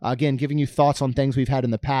menu, again, giving you thoughts on things we've had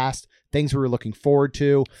in the past, things we were looking forward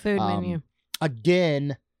to. Food menu.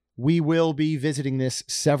 Again, we will be visiting this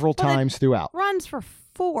several times throughout. Runs for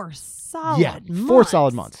 4 solid months. 4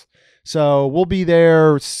 solid months. So we'll be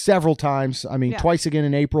there several times. I mean, twice again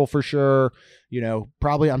in April for sure.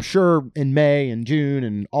 Probably, I'm sure, in May and June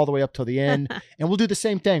and all the way up till the end. And we'll do the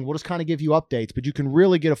same thing. We'll just kind of give you updates, but you can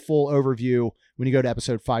really get a full overview when you go to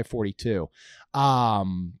episode 542.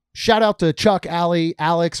 Shout out to Chuck, Allie,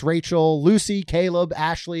 Alex, Rachel, Lucy, Caleb,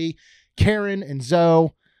 Ashley, Karen, and Zoe.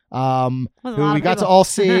 Who we got to all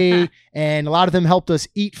see, and a lot of them helped us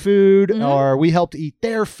eat food, or we helped eat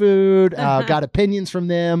their food, got opinions from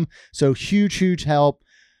them. So huge help.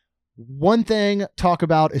 One thing, talk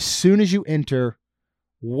about as soon as you enter,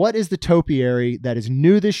 what is the topiary that is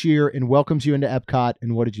new this year and welcomes you into Epcot,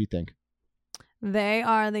 and what did you think? They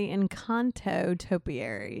are the Encanto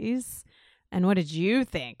topiaries. And what did you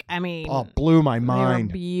think? I mean, blew my mind. They were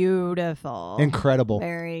beautiful. Incredible.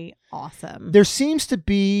 Very awesome. There seems to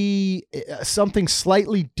be something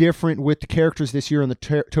slightly different with the characters this year in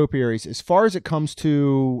the topiaries. As far as it comes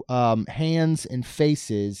to hands and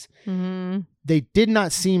faces, they did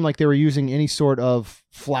not seem like they were using any sort of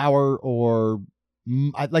flower or...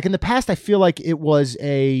 Like in the past, I feel like it was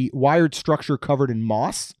a wired structure covered in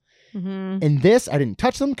moss. In this, I didn't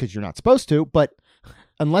touch them because you're not supposed to, but...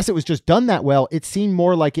 Unless it was just done that well, it seemed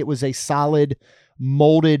more like it was a solid,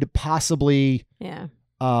 molded, possibly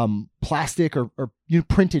plastic or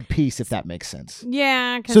printed piece, if that makes sense.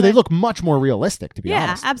 Yeah. So they look much more realistic, to be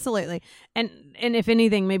honest. Yeah, absolutely. And if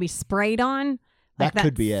anything, maybe sprayed on. Like that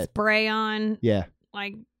could be it. Spray on. Yeah.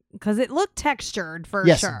 Like, because it looked textured for sure.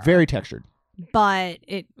 Yes, very textured. But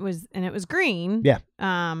it was green. Yeah.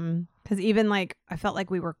 Because even like, I felt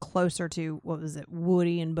like we were closer to, what was it,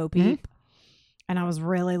 Woody and Bo Peep. And I was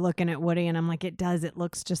really looking at Woody, and I'm like, it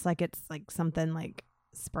looks just like it's like something like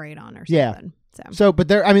sprayed on or something. So, but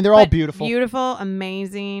they're all beautiful. Beautiful,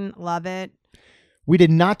 amazing, love it. We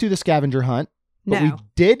did not do the scavenger hunt, but we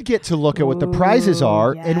did get to look at what the prizes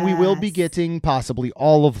are, and we will be getting possibly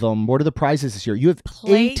all of them. What are the prizes this year? You have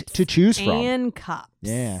Plates 8 to choose from. And cups.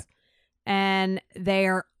 Yeah. And they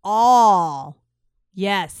are all,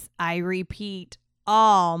 yes, I repeat,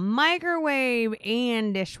 all microwave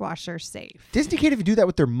and dishwasher safe. Disney can't even do that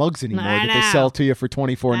with their mugs anymore I that they know. sell to you for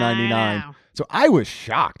 $24.99. I know. So I was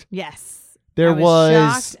shocked. Yes. There I was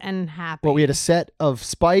was shocked and happy. Well, we had a set of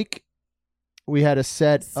Spike. We had a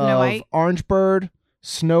set Snow of White. Orange Bird,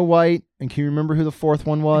 Snow White, and can you remember who the fourth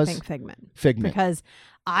one was? I think Figment. Figment. Because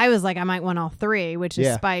I was like, I might want all three, which is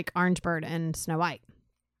Yeah. Spike, Orange Bird, and Snow White.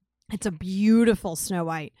 It's a beautiful Snow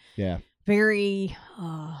White. Yeah. Very,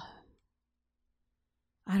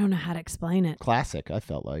 I don't know how to explain it. Classic, I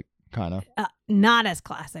felt like, kind of. Not as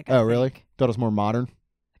classic. I Oh, really? think. Thought it was more modern?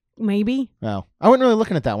 Maybe. No. I wasn't really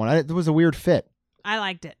looking at that one. It was a weird fit. I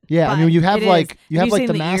liked it. Yeah, I but mean, you have it like is. you have like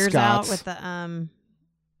seen the ears out mascots. with the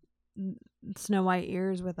Snow White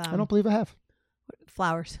ears with I don't believe I have.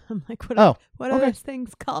 flowers. I'm like, what? Oh, What are okay. those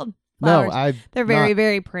things called? No, Flowers. I. They're very,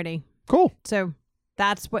 very pretty. Cool. So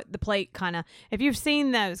that's what the plate kind of. If you've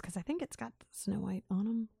seen those, because I think it's got Snow White on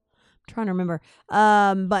them. I'm trying to remember.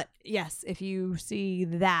 But yes, if you see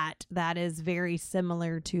that, that is very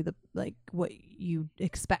similar to the like what you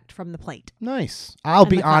expect from the plate. Nice. I'll And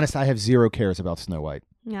be the cup. honest. I have zero cares about Snow White.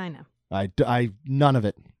 Yeah, I know. I none of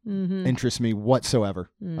it Mm-hmm. interests me whatsoever.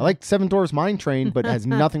 Mm. I like Seven Dwarfs Mine Train, but it has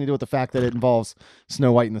nothing to do with the fact that it involves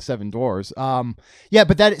Snow White and the Seven Dwarfs. Yeah,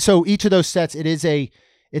 but that so each of those sets, it's a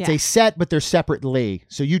Yeah. set, but they're separately.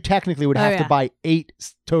 So you technically would Oh, have to yeah. buy 8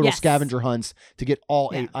 total Yes. scavenger hunts to get all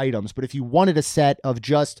Yeah. 8 items. But if you wanted a set of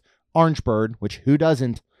just Orange Bird, which who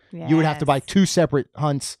doesn't, you would have to buy 2 separate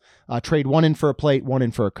hunts. Trade one in for a plate, one in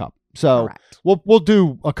for a cup. So Correct. we'll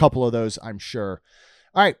do a couple of those, I'm sure.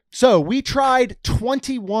 All right, so we tried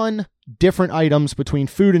 21 different items between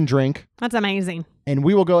food and drink, That's amazing. and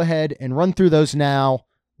we will go ahead and run through those now.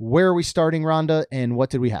 Where are we starting, Rhonda, and what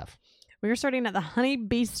did we have? We are starting at the Honey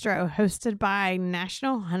Bistro, hosted by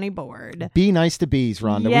National Honey Board. Be nice to bees,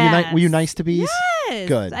 Rhonda. Yes. Were you nice to bees? Yes.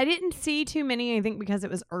 Good. I didn't see too many, I think, because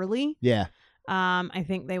it was early. Yeah. I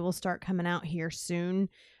think they will start coming out here soon.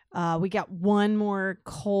 We got one more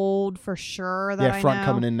cold for sure that Yeah, I front know.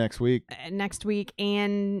 coming in next week. Next week,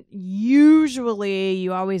 and usually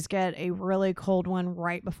you always get a really cold one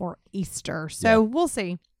right before Easter. So we'll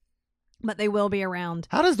see, but they will be around.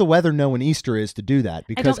 How does the weather know when Easter is to do that?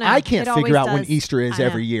 Because know. I can't It figure always out when does. Easter is I know.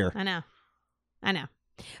 every year. I know.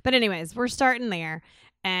 But anyways, we're starting there,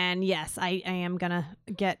 and yes, I am gonna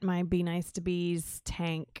get my Be Nice to Bees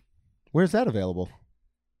tank. Where's that available?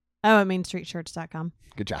 Oh, at MainStreetShirts.com.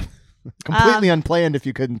 Good job. Completely unplanned, if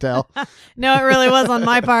you couldn't tell. No, it really was on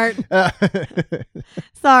my part.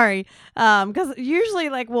 Sorry. Because usually,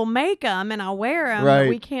 like, we'll make them and I'll wear them, Right. but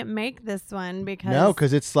we can't make this one because No,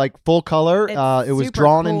 because it's like full color. It's It was super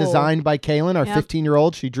drawn and cool. designed by Kaylin, our Yep.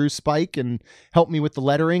 15-year-old. She drew Spike and helped me with the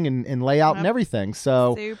lettering and layout and Yep. everything.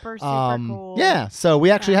 So, super cool. yeah. So we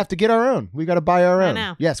actually Yeah. have to get our own. We got to buy our I own.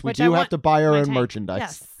 know. Yes, we Which I do have want to buy our my own tank.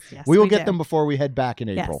 merchandise. Yes, we will we get do. them before we head back in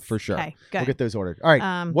April Yes. for sure. Okay, good. We'll get those ordered. All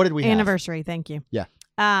right. What did we have? Anniversary. Thank you. Yeah.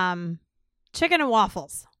 Chicken and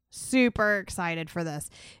waffles. Super excited for this.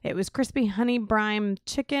 It was crispy honey brine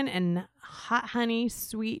chicken and hot honey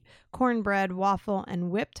sweet cornbread waffle and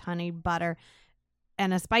whipped honey butter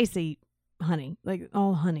and a spicy honey, like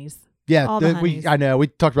all honeys. Yeah, all the honeys. I know. We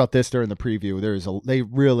talked about this during the preview. They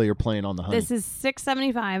really are playing on the honey. This is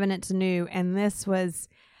 $6.75 and it's new, and this was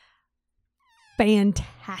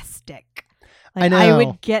fantastic. Like, I know.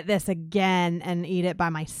 would get this again and eat it by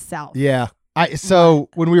myself. Yeah.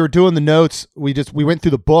 When we were doing the notes, we went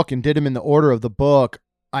through the book and did them in the order of the book.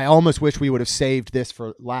 I almost wish we would have saved this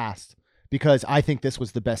for last because I think this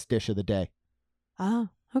was the best dish of the day, Oh,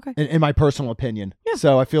 okay. in my personal opinion. Yeah.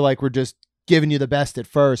 So I feel like we're just giving you the best at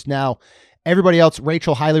first. Now, everybody else,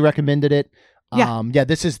 Rachel highly recommended it. Yeah.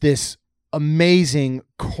 This is this amazing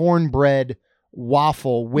cornbread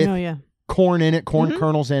waffle with Oh, yeah. corn in it, corn Mhm.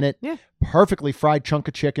 kernels in it. Yeah. Perfectly fried chunk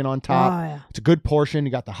of chicken on top. Oh, yeah. It's a good portion.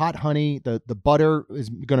 You got the hot honey. The butter is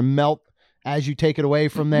going to melt as you take it away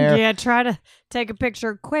from there. Yeah, try to take a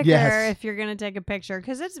picture quicker Yes. if you're going to take a picture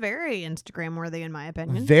because it's very Instagram worthy in my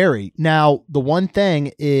opinion. Very. Now, the one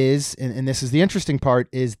thing is, and this is the interesting part,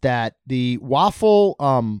 is that the waffle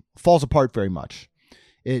falls apart very much.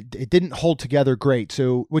 It didn't hold together great,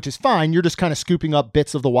 so which is fine. You're just kind of scooping up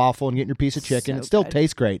bits of the waffle and getting your piece of chicken. So It still good.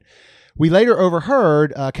 tastes great. We later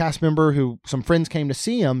overheard a cast member some friends came to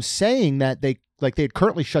see him saying that they had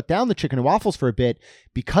currently shut down the chicken and waffles for a bit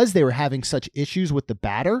because they were having such issues with the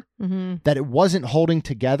batter Mm-hmm. that it wasn't holding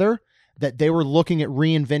together, that they were looking at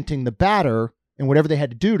reinventing the batter and whatever they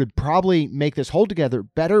had to do to probably make this hold together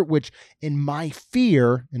better, which in my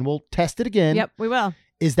fear, and we'll test it again, Yep, we will.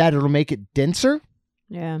 is that it'll make it denser.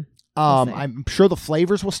 Yeah. We'll see. I'm sure the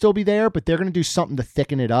flavors will still be there, but they're going to do something to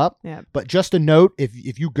thicken it up. Yeah. But just a note,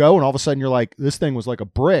 if you go and all of a sudden you're like, this thing was like a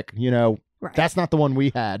brick, Right. that's not the one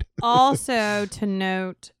we had. Also to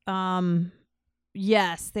note,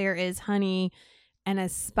 yes, there is honey and a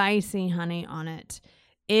spicy honey on it.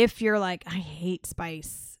 If you're like, I hate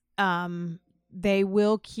spice, they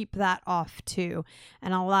will keep that off too.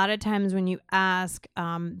 And a lot of times when you ask,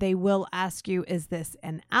 they will ask you, is this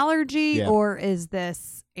an allergy or is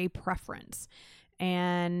this a preference?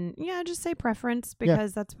 And just say preference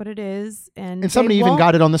because that's what it is. And somebody even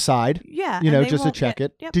got it on the side. Yeah. Just to check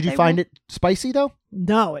it. Yep, Did you find it spicy though?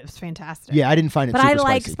 No, it was fantastic. Yeah, I didn't find it but super I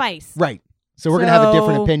like spicy. spice. Right. So we're going to have a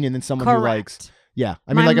different opinion than someone who likes. Yeah.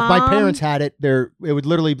 I mean, if my parents had it, it would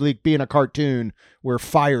literally be in a cartoon where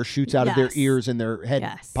fire shoots out of their ears and their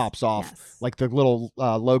head pops off like the little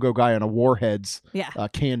logo guy on a Warheads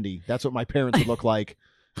candy. That's what my parents would look like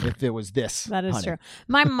if it was this. That is honey. true.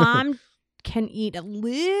 My mom can eat a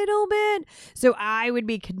little bit, so I would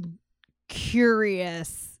be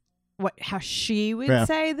curious how she would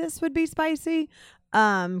say this would be spicy.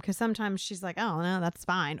 Because sometimes she's like, oh no, that's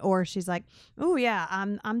fine, or she's like, oh yeah,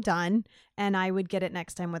 I'm done, and I would get it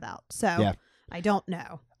next time without. So I don't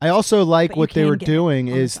know. I also like what they were doing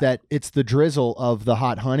is that it's the drizzle of the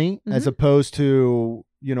hot honey as opposed to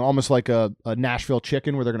almost like a Nashville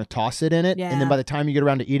chicken where they're going to toss it in it. And then by the time you get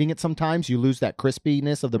around to eating it, sometimes you lose that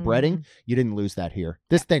crispiness of the breading. You didn't lose that here.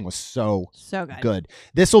 This thing was so good.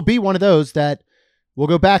 This will be one of those that we'll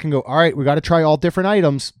go back and go, all right, we got to try all different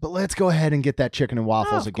items, but let's go ahead and get that chicken and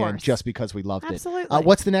waffles again just because we loved it.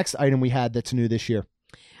 What's the next item we had that's new this year?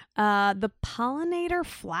 The pollinator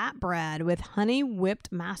flatbread with honey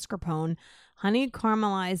whipped mascarpone, honey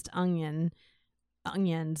caramelized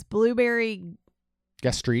onions, blueberry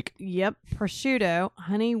Gastrique. Yep. Prosciutto,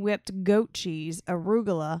 honey whipped goat cheese,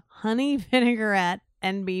 arugula, honey vinaigrette,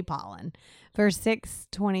 and bee pollen for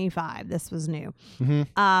 $6.25. This was new.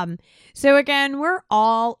 So again, we're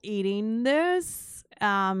all eating this,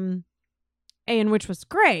 and which was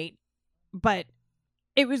great, but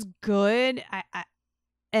it was good.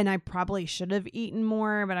 I probably should have eaten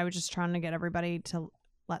more, but I was just trying to get everybody to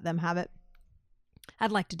let them have it.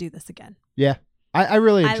 I'd like to do this again. Yeah. I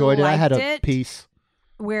really enjoyed it. I had a piece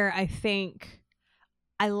where I think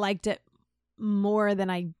I liked it more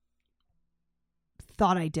than I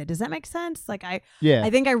thought I did. Does that make sense? Like I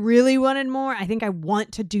think I really wanted more. I think I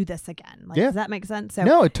want to do this again. Like, does that make sense? So,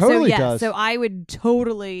 no, it totally does. So I would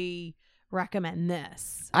totally recommend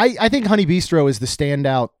this. I think Honey Bistro is the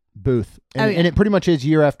standout booth. And it pretty much is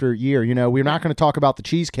year after year. We're not going to talk about the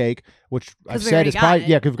cheesecake, which I've said is probably,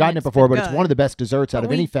 we've gotten it before, but it's one of the best desserts out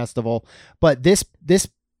of any festival. But this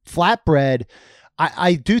flatbread,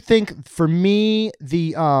 I do think for me,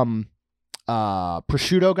 the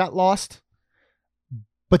prosciutto got lost,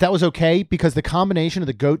 but that was okay because the combination of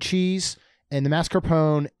the goat cheese and the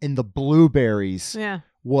mascarpone and the blueberries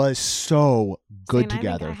was so good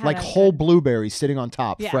together. Like whole blueberries sitting on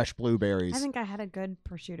top, fresh blueberries. I think I had a good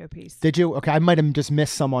prosciutto piece. Did you? Okay, I might have just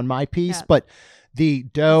missed some on my piece, but the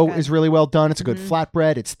dough is really well done. It's a good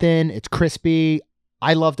flatbread. It's thin. It's crispy.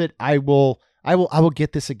 I loved it. I will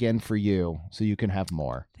get this again for you so you can have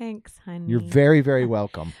more. Thanks, honey. You're very, very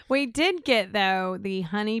welcome. We did get, though, the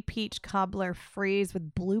honey peach cobbler freeze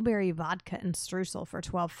with blueberry vodka and streusel for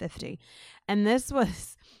 $12.50. And this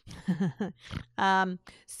was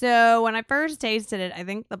so when I first tasted it, I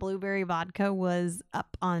think the blueberry vodka was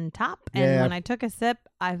up on top. And when I took a sip,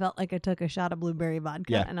 I felt like I took a shot of blueberry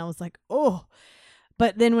vodka. And I was like, oh.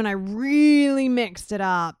 But then when I really mixed it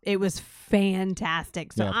up, it was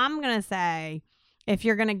fantastic. So I'm going to say, if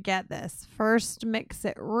you're going to get this, first mix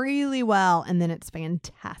it really well, and then it's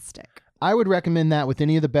fantastic. I would recommend that with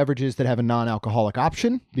any of the beverages that have a non-alcoholic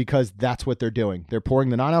option, because that's what they're doing. They're pouring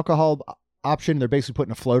the non-alcohol option. They're basically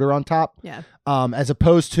putting a floater on top. Yeah. As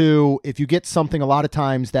opposed to if you get something a lot of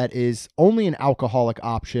times that is only an alcoholic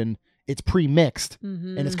option, it's pre-mixed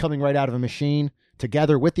and it's coming right out of a machine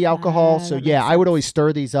together with the alcohol. So I would always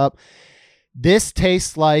stir these up. This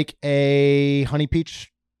tastes like a honey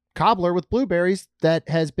peach cobbler with blueberries that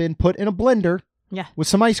has been put in a blender with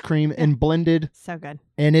some ice cream and blended. So good.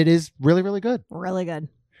 And it is really, really good. Really good.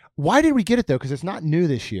 Why did we get it though? Because it's not new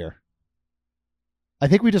this year. I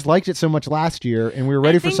think we just liked it so much last year and we were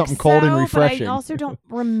ready for something cold and refreshing. But I also don't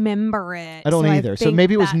remember it. I don't either. So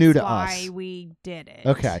maybe it was new to us. That's why we did it.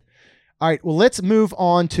 Okay. All right, well, let's move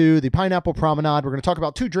on to the Pineapple Promenade. We're going to talk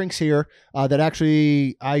about two drinks here that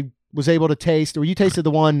actually I was able to taste, or you tasted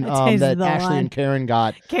the one that Ashley and Karen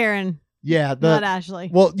got. Karen. Yeah, Not Ashley.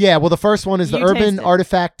 Well, the first one is the You Urban taste it.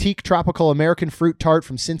 Artifact Teak Tropical American Fruit Tart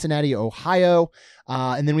from Cincinnati, Ohio.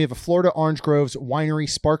 And then we have a Florida Orange Groves Winery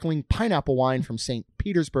Sparkling Pineapple Wine from St.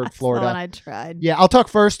 Petersburg, That's Florida. the one I tried. Yeah, I'll talk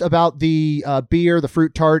first about the beer, the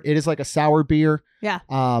Fruit Tart. It is like a sour beer. Yeah.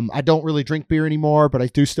 I don't really drink beer anymore, but I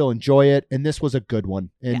do still enjoy it. And this was a good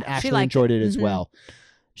one. And Yeah, she Ashley liked enjoyed it. it as Mhm. well.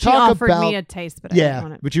 She Talk offered about- me a taste, but I didn't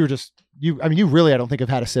want it. But you were just, you really, I don't think have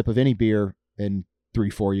had a sip of any beer in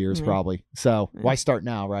 3-4 years Yeah. probably. So Yeah. why start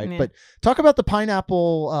now, right? Yeah. But talk about the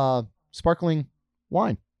pineapple sparkling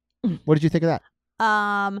wine. What did you think of that?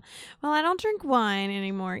 Well, I don't drink wine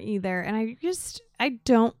anymore either, and I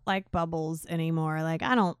don't like bubbles anymore. Like,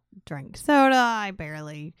 I don't drink soda. I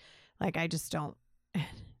barely, like, I just don't.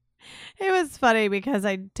 It was funny because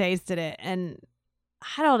I tasted it, and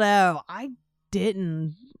I don't know, I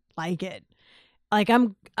didn't like it. Like,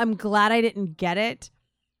 I'm glad I didn't get it,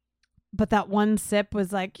 but that one sip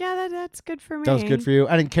was like, yeah, that's good for me. That was good for you.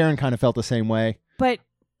 I think Karen kind of felt the same way. But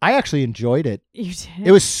I actually enjoyed it. you did.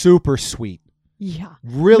 It was super sweet. yeah,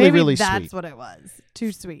 Really, maybe really that's sweet. what it was.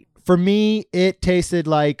 Too sweet. For me, it tasted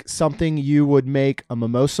like something you would make a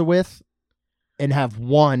mimosa with and have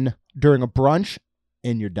one during a brunch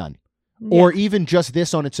and you're done. Or even just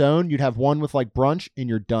this on its own, you'd have one with like brunch and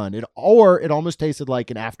you're done. It almost tasted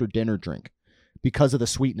like an after dinner drink because of the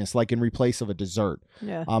sweetness, like in replace of a dessert.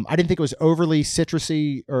 Yeah. I didn't think it was overly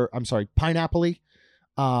citrusy pineapple-y,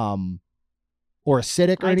 or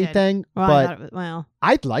acidic or I did. anything, Well, I but thought it was, well,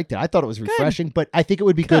 I liked it. I thought it was refreshing, but I think it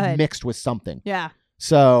would be good Good. mixed with something. yeah.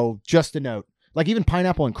 So just a note, like even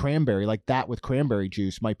pineapple and cranberry, like that with cranberry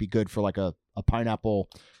juice might be good for like a pineapple,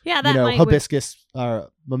 Yeah, that might hibiscus or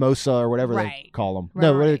mimosa or whatever they Right. call them. Right,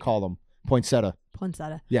 No, what do they right. call them? Poinsettia.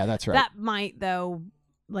 poinsettia. Yeah, that's right. That might though,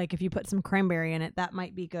 like if you put some cranberry in it, that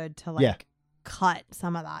might be good to like Yeah. cut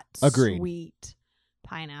some of that Agreed. sweet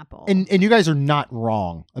pineapple. and you guys are not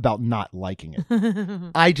wrong about not liking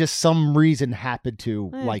it. I just some reason happened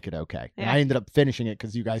to Eh. like it okay. And Yeah. I ended up finishing it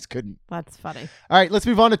because you guys couldn't. That's funny. All right, let's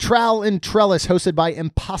move on to Trowel and Trellis, hosted by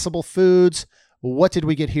Impossible Foods. What did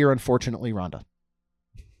we get here, unfortunately, Rhonda?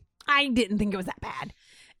 I didn't think it was that bad.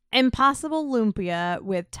 Impossible lumpia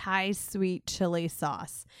with Thai sweet chili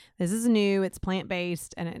sauce. This is new. It's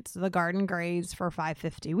plant-based, and it's the Garden Graze for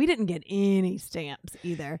 $5.50. We didn't get any stamps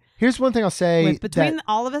either. Here's one thing I'll say. With between that-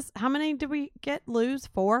 all of us, how many did we get? Lose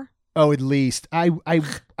 4? Oh, at least I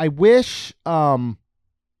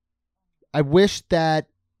wish that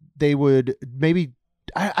they would maybe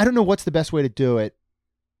I don't know what's the best way to do it.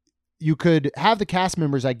 You could have the cast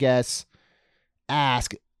members, I guess,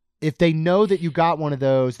 ask if they know that you got one of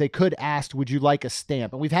those. They could ask, "Would you like a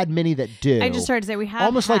stamp?" And we've had many that do. I just tried to say we have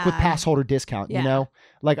almost like with had- pass holder discount, Yeah. you know,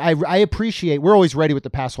 like I appreciate, we're always ready with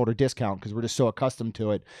the pass holder discount because we're just so accustomed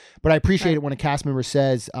to it. But I appreciate Right. it when a cast member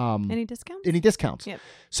says, Any discounts? any discounts. Yep.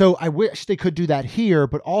 So I wish they could do that here,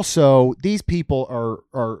 but also these people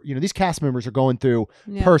are these cast members are going through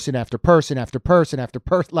Yeah. person after person after person after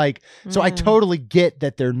person. Like, so I Mm. totally get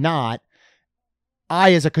that they're not.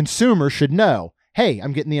 I, as a consumer, should know, hey,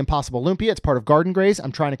 I'm getting the Impossible Lumpia. It's part of Garden Graze.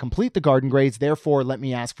 I'm trying to complete the Garden Graze. Therefore, let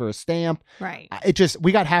me ask for a stamp. Right.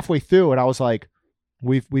 We got halfway through and I was like,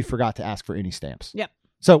 we forgot to ask for any stamps. Yep.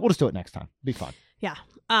 So we'll just do it next time. Be fun. Yeah.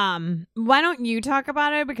 Why don't you talk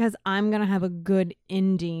about it? Because I'm going to have a good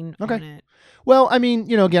ending Okay. on it. Well, I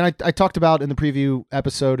mean, again, I talked about in the preview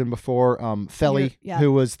episode and before, Feli, Yeah.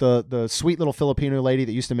 who was the sweet little Filipino lady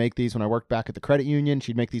that used to make these when I worked back at the credit union.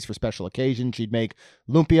 She'd make these for special occasions. She'd make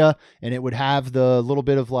lumpia, and it would have the little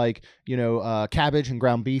bit of like, cabbage and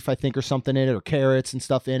ground beef, I think, or something in it, or carrots and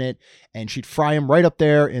stuff in it. And she'd fry them right up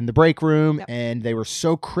there in the break room, Yep. and they were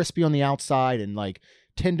so crispy on the outside and like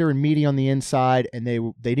tender and meaty on the inside, and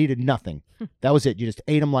they needed nothing. That was it. You just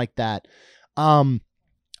ate them like that.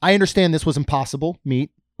 I understand this was Impossible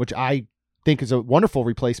meat, which I think is a wonderful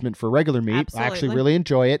replacement for regular meat. I actually Absolutely. really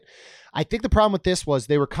enjoy it. I think the problem with this was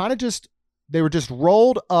they were just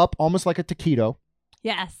rolled up almost like a taquito.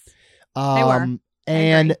 Yes. They were.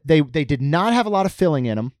 And they did not have a lot of filling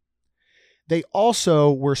in them. They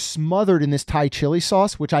also were smothered in this Thai chili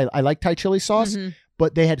sauce, which I like Thai chili sauce, Mhm.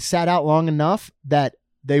 but they had sat out long enough that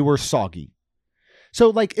they were soggy. So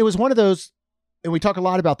like it was one of those, and we talk a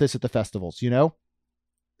lot about this at the festivals,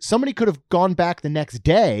 somebody could have gone back the next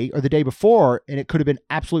day or the day before and it could have been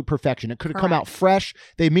absolute perfection. It could have come out Correct. fresh.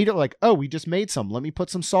 They immediately like, oh, we just made some. Let me put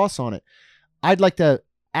some sauce on it. I'd like to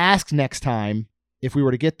ask next time, if we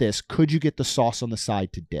were to get this, could you get the sauce on the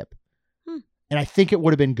side to dip? And I think it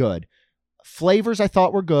would have been good. Flavors I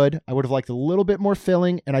thought were good. I would have liked a little bit more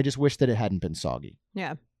filling, and I just wish that it hadn't been soggy.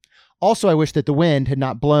 Yeah. Also, I wish that the wind had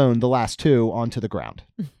not blown the last two onto the ground.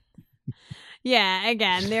 Yeah,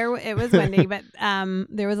 again, it was windy, but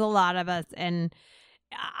there was a lot of us, and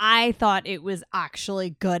I thought it was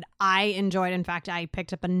actually good. I enjoyed. In fact, I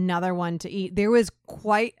picked up another one to eat. There was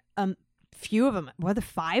quite a few of them. Were there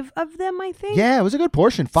 5 of them? I think. Yeah, it was a good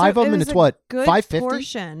portion. 5 of them, and it's what, $5.50?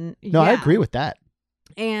 Portion. No, yeah. I agree with that.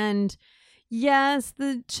 And yes,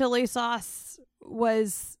 the chili sauce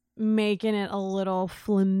was making it a little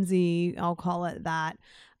flimsy. I'll call it that.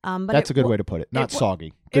 But that's a good way to put it. Not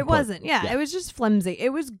soggy. It wasn't. Yeah, it was just flimsy.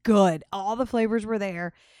 It was good. All the flavors were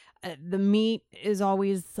there. The meat is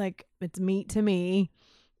always like, it's meat to me.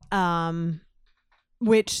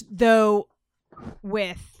 Which though,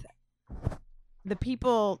 with the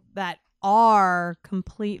people that are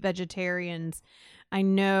complete vegetarians, I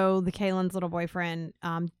know the Kaylin's little boyfriend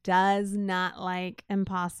does not like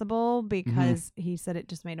Impossible because he said it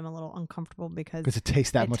just made him a little uncomfortable because it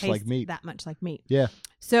tastes that much like meat. That much like meat. Yeah.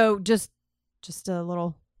 So just a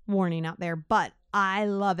little warning out there. But I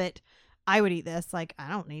love it. I would eat this. Like, I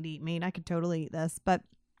don't need to eat meat. I could totally eat this. But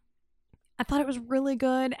I thought it was really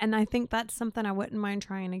good, and I think that's something I wouldn't mind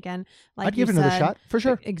trying again. Like I'd give it another shot for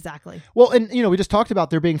sure. Exactly. Well, and we just talked about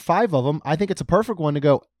there being 5 of them. I think it's a perfect one to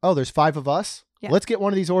go, oh, there's 5 of us. Yep. Let's get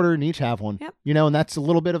one of these ordered and each have one. Yep. And that's a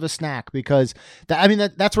little bit of a snack because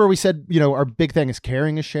that's where we said, our big thing is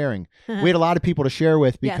caring is sharing. We had a lot of people to share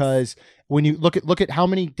with because when you look at how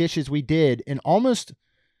many dishes we did in almost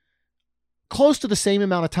close to the same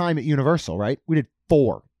amount of time at Universal, right? We did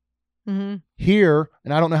 4. Mm-hmm. Here,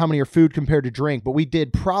 and I don't know how many are food compared to drink, but we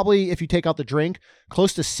did probably, if you take out the drink,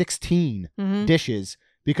 close to 16 dishes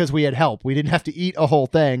because we had help. We didn't have to eat a whole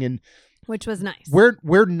thing, and which was nice.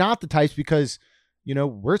 We're not the types because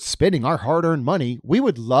we're spending our hard-earned money. We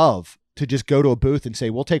would love to just go to a booth and say,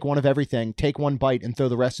 we'll take one of everything, take one bite, and throw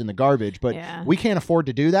the rest in the garbage. But we can't afford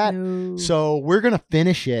to do that. No. So we're going to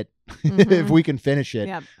finish it if we can finish it.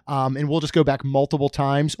 Yep. And we'll just go back multiple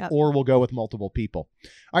times or we'll go with multiple people.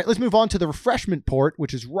 All right, let's move on to the refreshment port,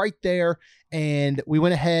 which is right there. And we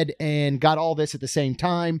went ahead and got all this at the same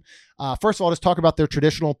time. First of all, let's talk about their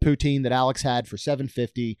traditional poutine that Alex had for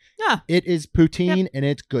 $7.50. Yeah. It is poutine and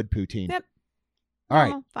it's good poutine. Yep. All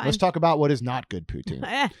right, let's talk about what is not good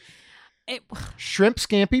poutine. Shrimp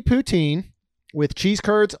scampi poutine with cheese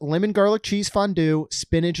curds, lemon garlic cheese fondue,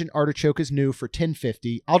 spinach, and artichoke is new for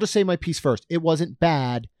 $10.50. I'll just say my piece first. It wasn't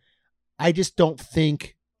bad. I just don't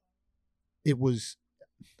think it was.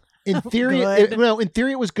 In theory, in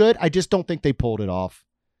theory, it was good. I just don't think they pulled it off.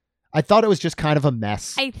 I thought it was just kind of a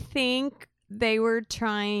mess. I think they were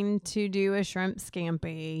trying to do a shrimp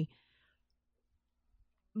scampi.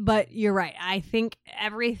 But you're right. I think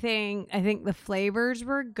the flavors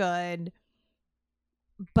were good,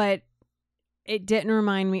 but it didn't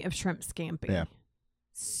remind me of shrimp scampi. Yeah.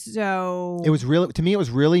 So it was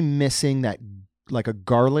really missing that, like, a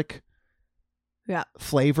garlic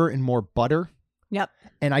flavor and more butter. Yep.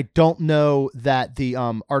 And I don't know that the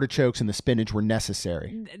artichokes and the spinach were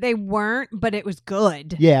necessary. They weren't, but it was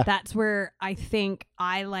good. Yeah. That's where I think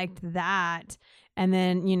I liked that. And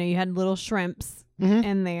then, you had little shrimps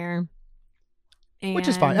in there. Which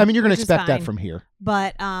is fine. I mean, you're going to expect that from here.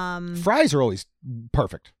 But fries are always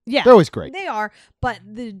perfect. Yeah. They're always great. They are. But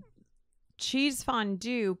the cheese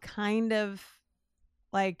fondue kind of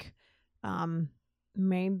like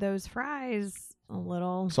made those fries a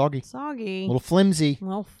little soggy, a little flimsy,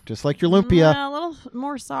 just like your lumpia. A little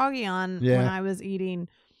more soggy when I was eating.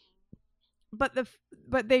 But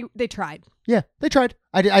they tried. Yeah, they tried.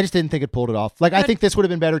 I just didn't think it pulled it off. Like, I think this would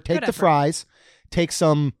have been better. Take the fries, take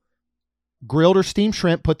some grilled or steamed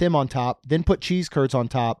shrimp, put them on top, then put cheese curds on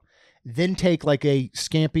top, then take like a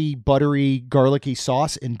scampi, buttery, garlicky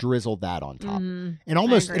sauce and drizzle that on top. And it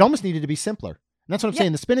almost needed to be simpler. And that's what I'm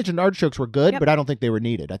saying. The spinach and artichokes were good, but I don't think they were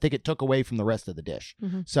needed. I think it took away from the rest of the dish.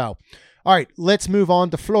 So, all right, let's move on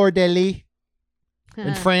to Fleur de Lis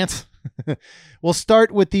in France. We'll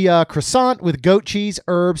start with the croissant with goat cheese,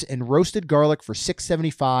 herbs, and roasted garlic for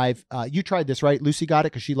 $6.75. You tried this, right? Lucy got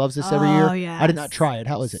it because she loves this every year. Oh, yeah. I did not try it.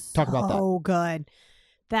 How is it? Talk about that. Oh, good.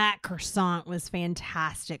 That croissant was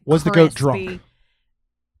fantastic. Was the goat drunk?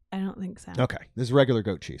 I don't think so. Okay. This is regular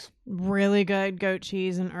goat cheese. Really good goat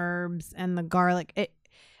cheese and herbs and the garlic.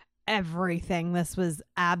 Everything. This was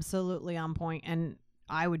absolutely on point, and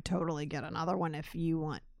I would totally get another one if you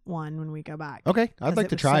want one when we go back. Okay. I'd like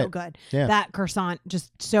to try it. So good. Yeah. That croissant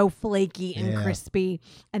just so flaky and crispy,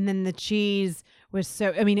 and then the cheese was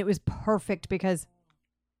it was perfect because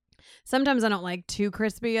sometimes I don't like too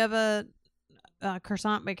crispy of a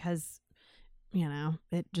croissant because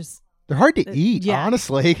it just they're hard to eat,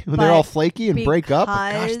 honestly, when they're all flaky and break up.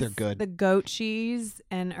 But gosh, they're good. The goat cheese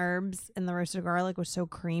and herbs and the roasted garlic was so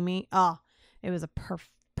creamy. Oh, it was a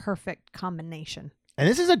perfect combination. And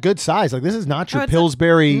this is a good size. Like, this is not your it's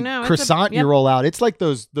Pillsbury no, it's croissant yep. you roll out. It's like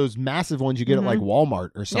those massive ones you get at like Mhm. Walmart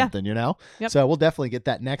or something, you know? Yep. So we'll definitely get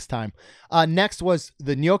that next time. Next was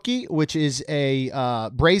the gnocchi, which is a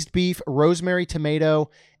braised beef, rosemary, tomato,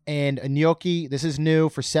 and a gnocchi. This is new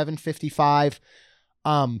for $7.55.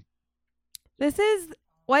 This is,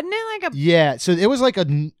 wasn't it like a, Yeah, so it was like a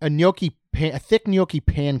gnocchi, a thick gnocchi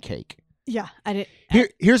pancake. yeah, I didn't,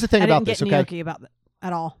 Here's the thing I about didn't this, get okay? gnocchi about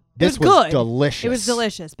at all. This it was good. delicious. It was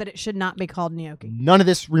delicious, but it should not be called gnocchi. None of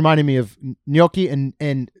this reminded me of gnocchi,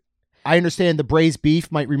 and I understand the braised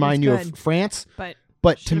beef might remind you of good. France,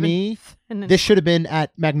 But to should've me, been, this should have been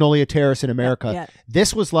at Magnolia Terrace in America. yeah,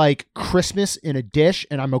 This was like Christmas in a dish,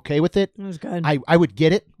 and I'm okay with it. it was good. I would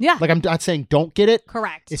get it. yeah, Like, I'm not saying don't get it.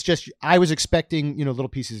 correct. It's just I was expecting, little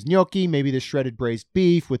pieces of gnocchi, maybe this shredded braised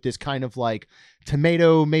beef with this kind of like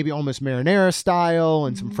tomato, maybe almost marinara style,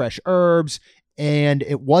 and some Mhm. fresh herbs. And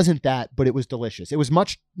it wasn't that, but it was delicious. It was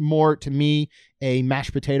much more, to me, a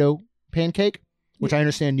mashed potato pancake, which I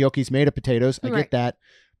understand gnocchi's made of potatoes. I Right. get that.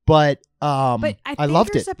 But But I think loved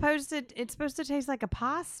you're it. it's supposed to taste like a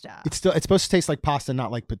pasta. It's supposed to taste like pasta, not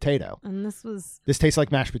like potato. And this was, This tastes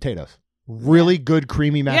like mashed potatoes. Really good,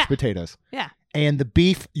 creamy mashed Yeah. potatoes. yeah. And the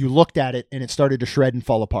beef, you looked at it and it started to shred and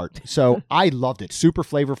fall apart. So I loved it. Super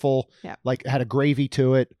flavorful. Yep. Like, had a gravy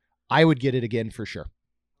to it. I would get it again for sure.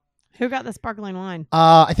 Who got the sparkling wine?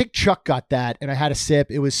 I think Chuck got that, and I had a sip.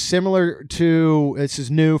 It was similar to, this is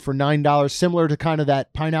new for $9, similar to kind of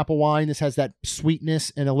that pineapple wine. This has that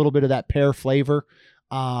sweetness and a little bit of that pear flavor.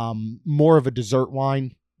 More of a dessert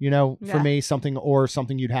wine, for Yeah. me, something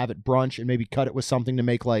you'd have at brunch and maybe cut it with something to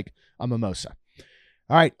make like a mimosa.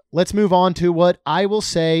 All right, let's move on to what I will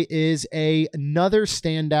say is another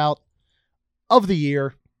standout of the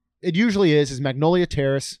year. It usually is Magnolia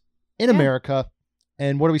Terrace in Yeah. America.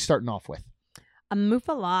 And what are we starting off with? A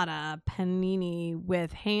muffalata panini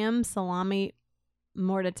with ham, salami,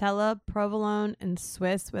 mortadella, provolone, and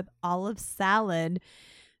Swiss with olive salad.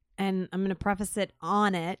 And I'm going to preface it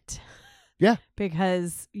on it. Yeah.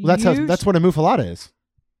 Because Well, that's what a muffalata is.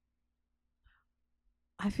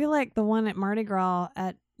 I feel like the one at Mardi Gras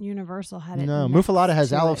at Universal had it. No, next muffalata has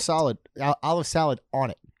to olive it. salad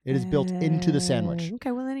on it. It is built into the sandwich,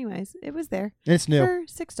 Okay, well, anyways, it was there and it's new. for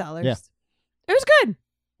 $6. Yeah. It was good.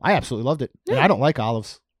 I absolutely loved it, and Yeah. I don't like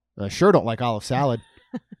olives. I sure don't like olive salad.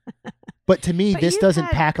 But to me, But this you've doesn't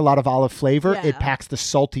had- pack a lot of olive flavor. It Yeah. packs the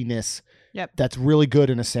saltiness. Yep. That's really good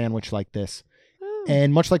in a sandwich like this. Oh.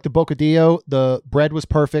 And much like the Bocadillo, the bread was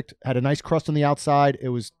perfect. Had a nice crust on the outside. It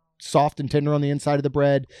was soft and tender on the inside of the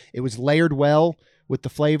bread. It was layered well with the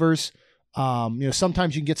flavors.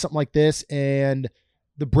 Sometimes you can get something like this and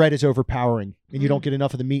the bread is overpowering and you don't get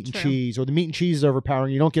enough of the meat and True. cheese, or the meat and cheese is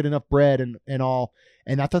overpowering. You don't get enough bread and all.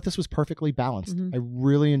 And I thought this was perfectly balanced. Mhm. I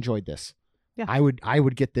really enjoyed this. Yeah. I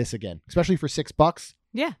would get this again, especially for $6.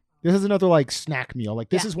 Yeah. This is another like snack meal. Like,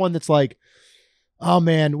 this Yeah. is one that's like, oh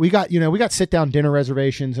man, we got sit down dinner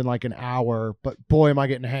reservations in like an hour, but boy, am I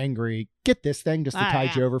getting hangry. Get this thing just to Oh, tide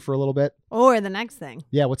yeah. you over for a little bit. Or the next thing,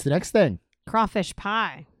 Yeah. What's the next thing? crawfish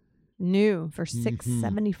pie, new for Mm-hmm.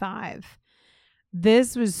 $6.75.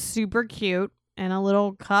 This was super cute, and a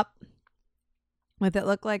little cup with it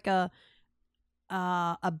looked like a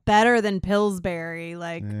better than Pillsbury,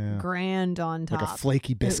 like Yeah. grand on top. Like a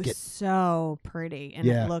flaky It biscuit. was so pretty, and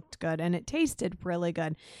Yeah. it looked good, and it tasted really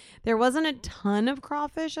good. There wasn't a ton of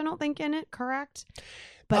crawfish, I don't think, in it, correct?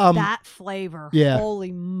 But that flavor, yeah.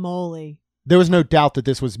 holy moly. There was no doubt that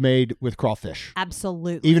this was made with crawfish,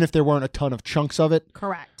 Absolutely. even if there weren't a ton of chunks of it.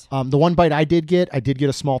 Correct. The one bite I did get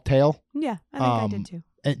a small tail. Yeah, I think I did too.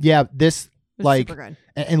 And yeah, this, It was like, super good.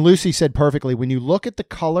 and Lucy said perfectly, when you look at the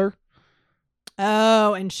color,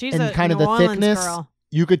 Oh, and she's and a kind of New the Orleans thickness, girl.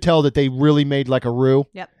 you could tell that they really made like a roux.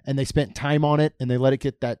 Yep. And they spent time on it, and they let it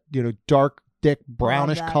get that, dark, thick,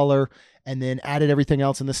 brownish that. color, and then added everything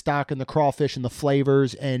else in the stock and the crawfish and the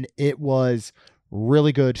flavors, and it was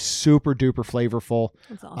really good, super duper flavorful.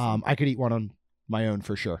 That's awesome. I could eat one on my own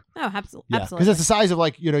for sure. Oh, absolutely. Yeah, because Absolutely. it's the size of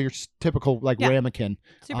like your typical like Yeah. ramekin.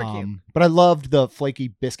 Super cute. But I loved the flaky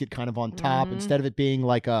biscuit kind of on top Mhm. instead of it being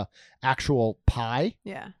like a actual pie,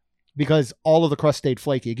 Yeah. because all of the crust stayed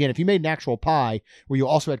flaky. Again, if you made an actual pie where you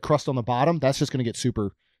also had crust on the bottom, that's just going to get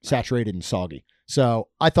super saturated and soggy. So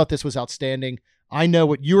I thought this was outstanding. I know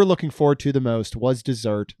what you were looking forward to the most was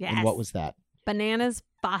dessert. And Yes. what was that? Bananas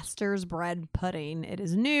Foster's bread pudding. It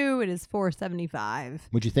is new. It is $4.75.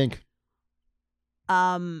 What'd you think?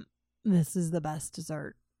 This is the best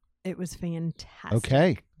dessert. It was fantastic.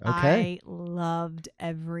 Okay. I loved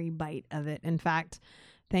every bite of it. In fact,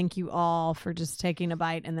 thank you all for just taking a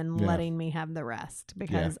bite and then Yeah. letting me have the rest,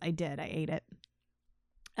 because I did. I ate it.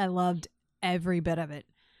 I loved every bit of it.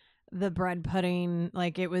 The bread pudding,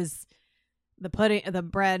 like it was the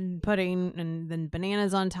bread pudding, and then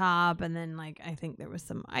bananas on top, and then like I think there was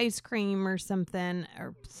some ice cream or something.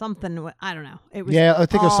 I don't know. It was I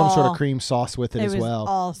think there's some sort of cream sauce with it as was well.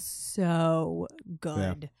 all so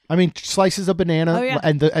good. Yeah. I mean, slices of banana, Oh, yeah.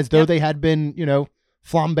 and as though they had been,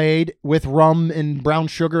 flambéed with rum and brown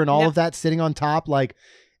sugar and all of that sitting on top. Like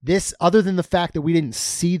this, other than the fact that we didn't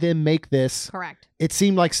see them make this, Correct. it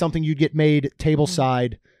seemed like something you'd get made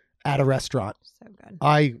tableside at a restaurant. So good.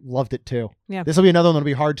 I loved it too. Yeah. This will be another one that'll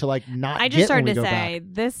be hard to like not I get just when started we to go say back.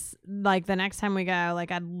 this, like the next time we go,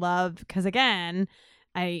 like I'd love, because again,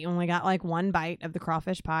 I only got like one bite of the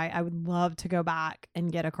crawfish pie. I would love to go back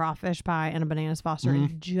and get a crawfish pie and a bananas foster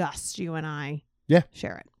and just you and I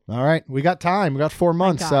share it. All right. We got time. We got 4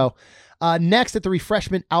 months. So next at the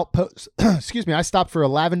refreshment outpost, excuse me, I stopped for a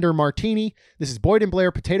lavender martini. This is Boyd and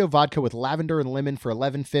Blair potato vodka with lavender and lemon for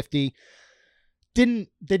 $11.50.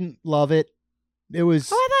 Didn't love it. It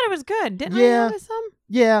was. Oh, I thought it was good. Didn't I notice some?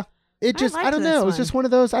 Yeah. It I just, I liked don't this know. It was one. just one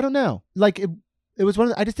of those. I don't know. Like it was one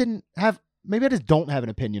of I just didn't have, maybe I just don't have an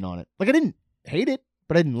opinion on it. Like I didn't hate it,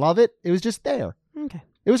 but I didn't love it. It was just there. Okay.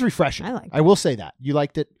 It was refreshing. I liked I will say that. You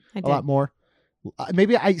liked it I a did. lot more.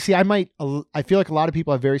 Maybe I feel like a lot of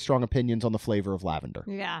people have very strong opinions on the flavor of lavender.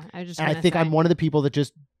 Yeah. I just. And I think I'm one of the people that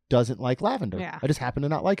just doesn't like lavender. Yeah. I just happen to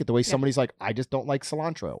not like it. The way somebody's like, I just don't like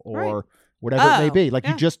cilantro or Right. whatever it may Oh, be. Like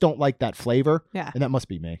yeah. you just don't like that flavor. Yeah. And that must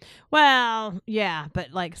be me. Well, yeah,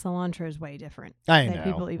 but like cilantro is way different. I That know.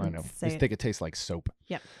 people even I know. say I it. think it tastes like soap.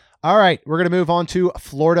 Yep. All right. We're going to move on to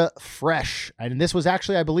Florida Fresh. And this was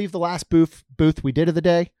actually, I believe, the last booth we did of the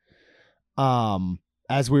day.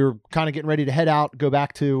 As we were kind of getting ready to head out, go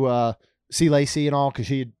back to see Lacey and all, because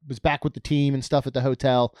she was back with the team and stuff at the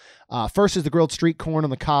hotel. First is the grilled street corn on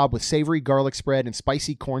the cob with savory garlic spread and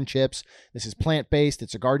spicy corn chips. This is plant-based.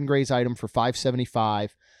 It's a Garden Graze item for $5.75.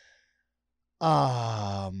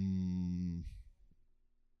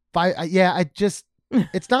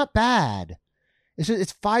 It's not bad. It's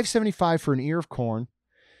 $5.75 for an ear of corn.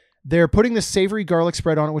 They're putting the savory garlic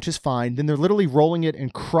spread on it, which is fine. Then they're literally rolling it in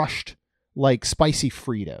crushed like spicy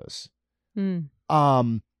Fritos. Mm.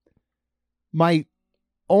 My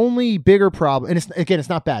only bigger problem, and it's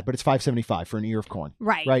not bad, but it's $5.75 for an ear of corn.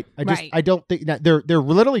 Right. Right. Right. I don't think that they're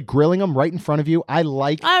literally grilling them right in front of you. I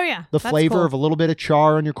like Oh yeah. the that's flavor cool. of a little bit of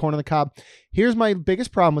char on your corn on the cob. Here's my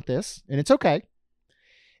biggest problem with this, and it's okay.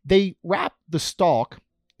 They wrap the stalk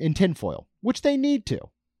in tinfoil, which they need to,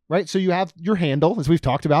 right? So you have your handle, as we've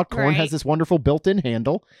talked about. Corn Right. has this wonderful built-in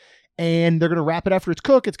handle, and they're going to wrap it after it's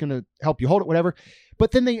cooked. It's going to help you hold it, whatever. But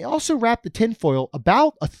then they also wrap the tinfoil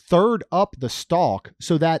about a third up the stalk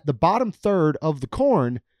so that the bottom third of the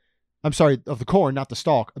corn, not the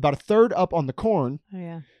stalk, about a third up on the corn Oh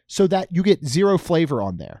yeah. so that you get zero flavor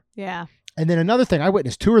on there. Yeah. And then another thing, I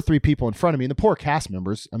witnessed 2 or 3 people in front of me, and the poor cast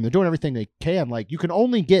members, they're doing everything they can. Like, you can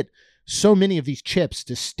only get so many of these chips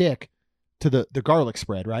to stick to the garlic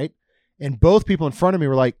spread, right? And both people in front of me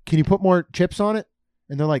were like, can you put more chips on it?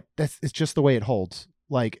 And they're like, it's just the way it holds.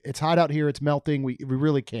 Like, it's hot out here. It's melting. We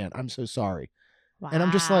really can't. I'm so sorry. Wow. And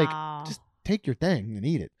I'm just like, just take your thing and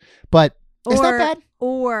eat it. But it's not bad.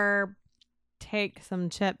 Or take some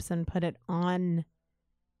chips and put it on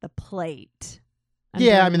the plate.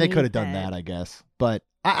 Yeah, I mean, they could have underneath done that, it. I guess. But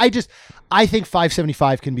I think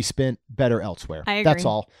 $5.75 can be spent better elsewhere. I agree. That's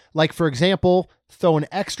all. Like, for example, throw an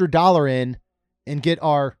extra $1 in and get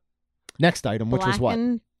our next item, which was what?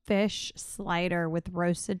 Blackened fish slider with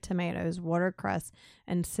roasted tomatoes, watercress,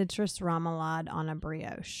 and citrus remoulade on a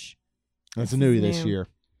brioche. That's a This newie is this new. year.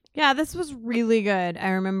 Yeah, this was really good. I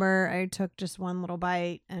remember I took just one little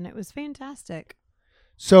bite and it was fantastic.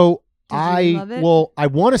 So Did you love it? I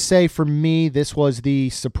want to say for me, this was the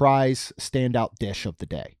surprise standout dish of the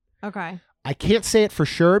day. Okay. I can't say it for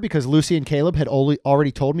sure because Lucy and Caleb had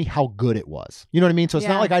already told me how good it was. You know what I mean? So it's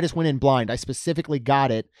Yeah. not like I just went in blind. I specifically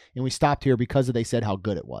got it and we stopped here because they said how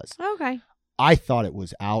good it was. Okay. I thought it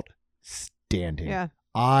was outstanding. Yeah.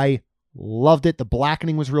 I loved it. The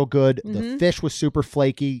blackening was real good. The Mhm. fish was super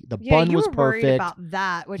flaky. The Yeah, bun you was were worried perfect. about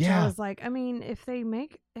that, which Yeah. I was like, I mean, if they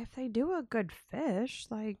do a good fish,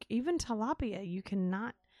 like even tilapia, you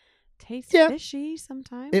cannot taste Yeah. fishy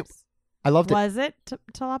sometimes. I loved it. Was it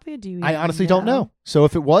tilapia? Do you? I even honestly don't know. So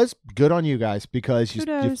if it was, good on you guys because you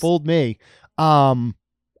Kudos. fooled me. I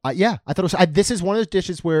thought it was. This is one of those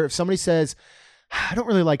dishes where if somebody says, "I don't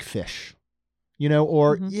really like fish,"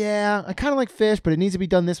 or Mhm. "Yeah, I kind of like fish, but it needs to be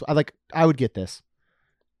done this," I would get this,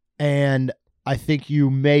 and I think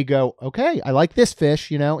you may go, "Okay, I like this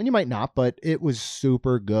fish," and you might not, but it was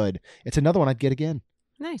super good. It's another one I'd get again.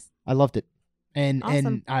 Nice. I loved it, and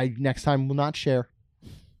Awesome. I next time will not share.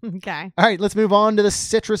 Okay. All right, let's move on to the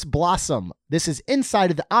Citrus Blossom. This is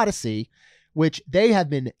inside of the Odyssey, which they have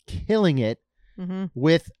been killing it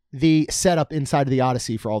with the setup inside of the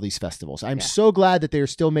Odyssey for all these festivals. I'm so glad that they're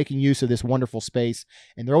still making use of this wonderful space,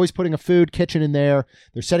 and they're always putting a food kitchen in there.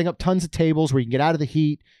 They're setting up tons of tables where you can get out of the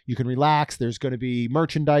heat. You can relax. There's going to be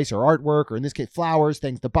merchandise or artwork, or in this case, flowers,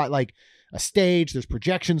 things to buy, like a stage. There's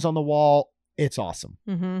projections on the wall. It's awesome.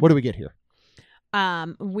 What do we get here?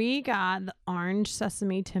 We got the orange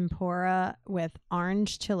sesame tempura with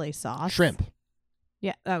orange chili sauce. Shrimp.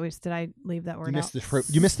 Yeah. Oh, did I leave that word You missed out?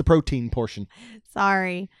 you missed the protein portion.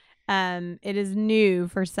 Sorry. It is new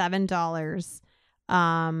for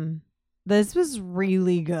 $7. This was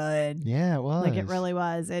really good. Yeah, it was. Like it really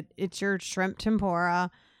was. It's your shrimp tempura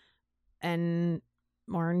and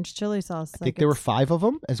orange chili sauce. I think there were 5 of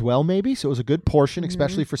them as well, maybe. So it was a good portion,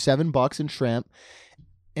 especially for $7 in shrimp.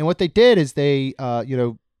 And what they did is they,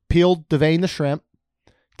 peeled, deveined the shrimp,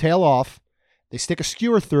 tail off. They stick a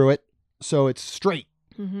skewer through it so it's straight.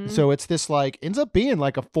 So it's this ends up being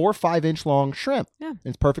like a 4 or 5 inch long shrimp. Yeah. And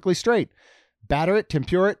it's perfectly straight. Batter it,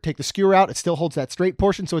 tempura it, take the skewer out. It still holds that straight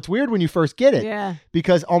portion. So it's weird when you first get it. Yeah.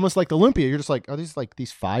 Because almost like the lumpia, you're just like, are these like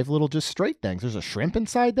these 5 little just straight things? There's a shrimp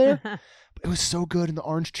inside there. It was so good. And the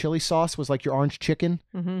orange chili sauce was like your orange chicken.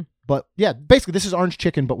 But yeah, basically this is orange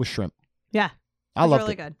chicken, but with shrimp. Yeah. I loved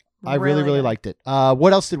really it. Good. I really liked it.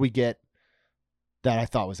 What else did we get that I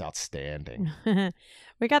thought was outstanding?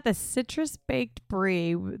 We got the citrus baked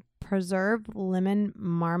brie with preserved lemon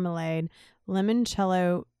marmalade,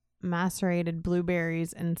 limoncello macerated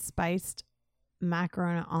blueberries, and spiced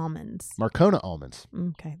Marcona almonds. Marcona almonds.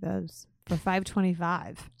 Okay, those for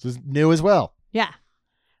 $5.25. This is new as well. Yeah.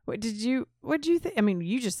 What did you think? I mean,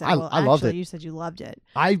 you just said I loved it. You said you loved it.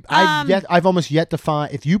 I've almost yet to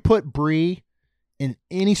find, if you put brie and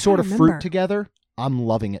any sort of fruit together, I'm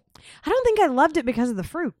loving it. I don't think I loved it because of the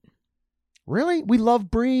fruit. Really? We love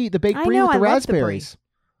brie, the baked brie with the raspberries.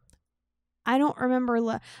 I don't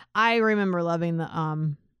remember. I remember loving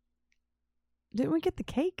the. Didn't we get the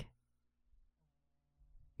cake?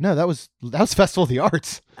 No, that was Festival of the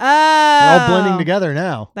Arts. Oh, they're all blending together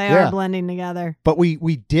now. They are blending together. But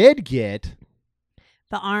we did get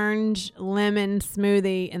the orange lemon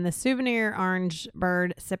smoothie in the souvenir orange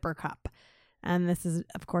bird sipper cup. And this is,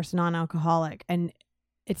 of course, non-alcoholic. And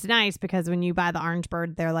it's nice because when you buy the orange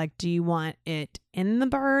bird, they're like, do you want it in the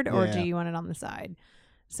bird or do you want it on the side?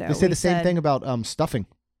 So they say the same thing about stuffing.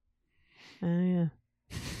 Oh, yeah.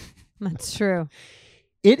 That's true.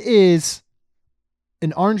 It is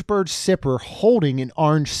an orange bird sipper holding an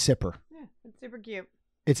orange sipper. Yeah, it's super cute.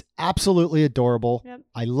 It's absolutely adorable. Yep.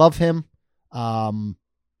 I love him. And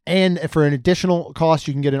for an additional cost,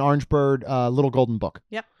 you can get an orange bird little golden book.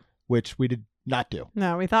 Yep. Which we did not do.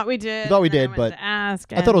 No, we thought we did. But to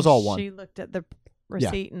ask, I thought it was all one. She looked at the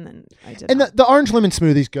receipt and then I did. And the orange lemon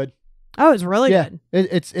smoothie's good. Oh, it's really good.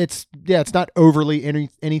 It's not overly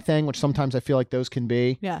anything, which sometimes I feel like those can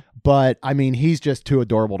be. Yeah. But I mean, he's just too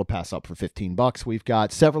adorable to pass up for $15. We've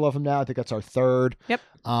got several of them now. I think that's our 3rd. Yep.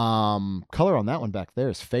 Color on that one back there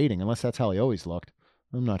is fading, unless that's how he always looked.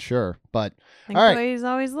 I'm not sure, but I think all right. the way he's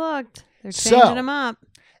always looked. They're changing him up.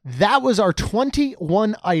 That was our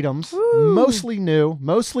 21 items, mostly new,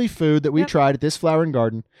 mostly food that we tried at this Flower and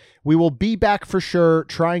Garden. We will be back for sure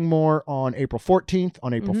trying more on April 14th,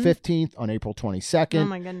 on April 15th, on April 22nd. Oh,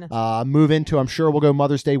 my goodness. Move into, I'm sure we'll go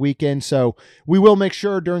Mother's Day weekend. So we will make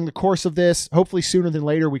sure during the course of this, hopefully sooner than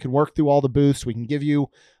later, we can work through all the booths. We can give you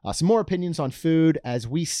some more opinions on food as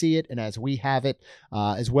we see it and as we have it,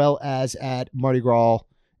 as well as at Mardi Gras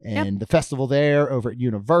and the festival there over at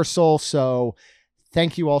Universal. So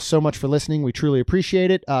thank you all so much for listening. We truly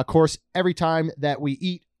appreciate it. Of course, every time that we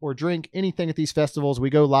eat or drink anything at these festivals, we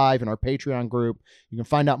go live in our Patreon group. You can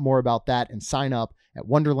find out more about that and sign up at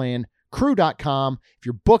wonderlandcrew.com. If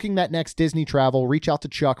you're booking that next Disney travel, reach out to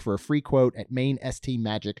Chuck for a free quote at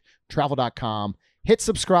mainstmagictravel.com. Hit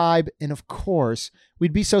subscribe. And of course,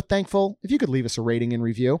 we'd be so thankful if you could leave us a rating and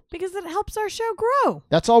review. Because it helps our show grow.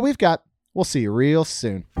 That's all we've got. We'll see you real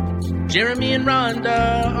soon. Jeremy and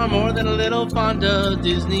Rhonda are more than a little fond of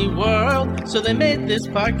Disney World, so they made this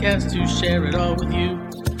podcast to share it all with you.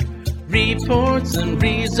 Reports and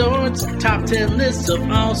resorts, top 10 lists of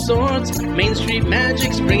all sorts, Main Street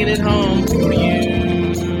Magic's bringing it home for you.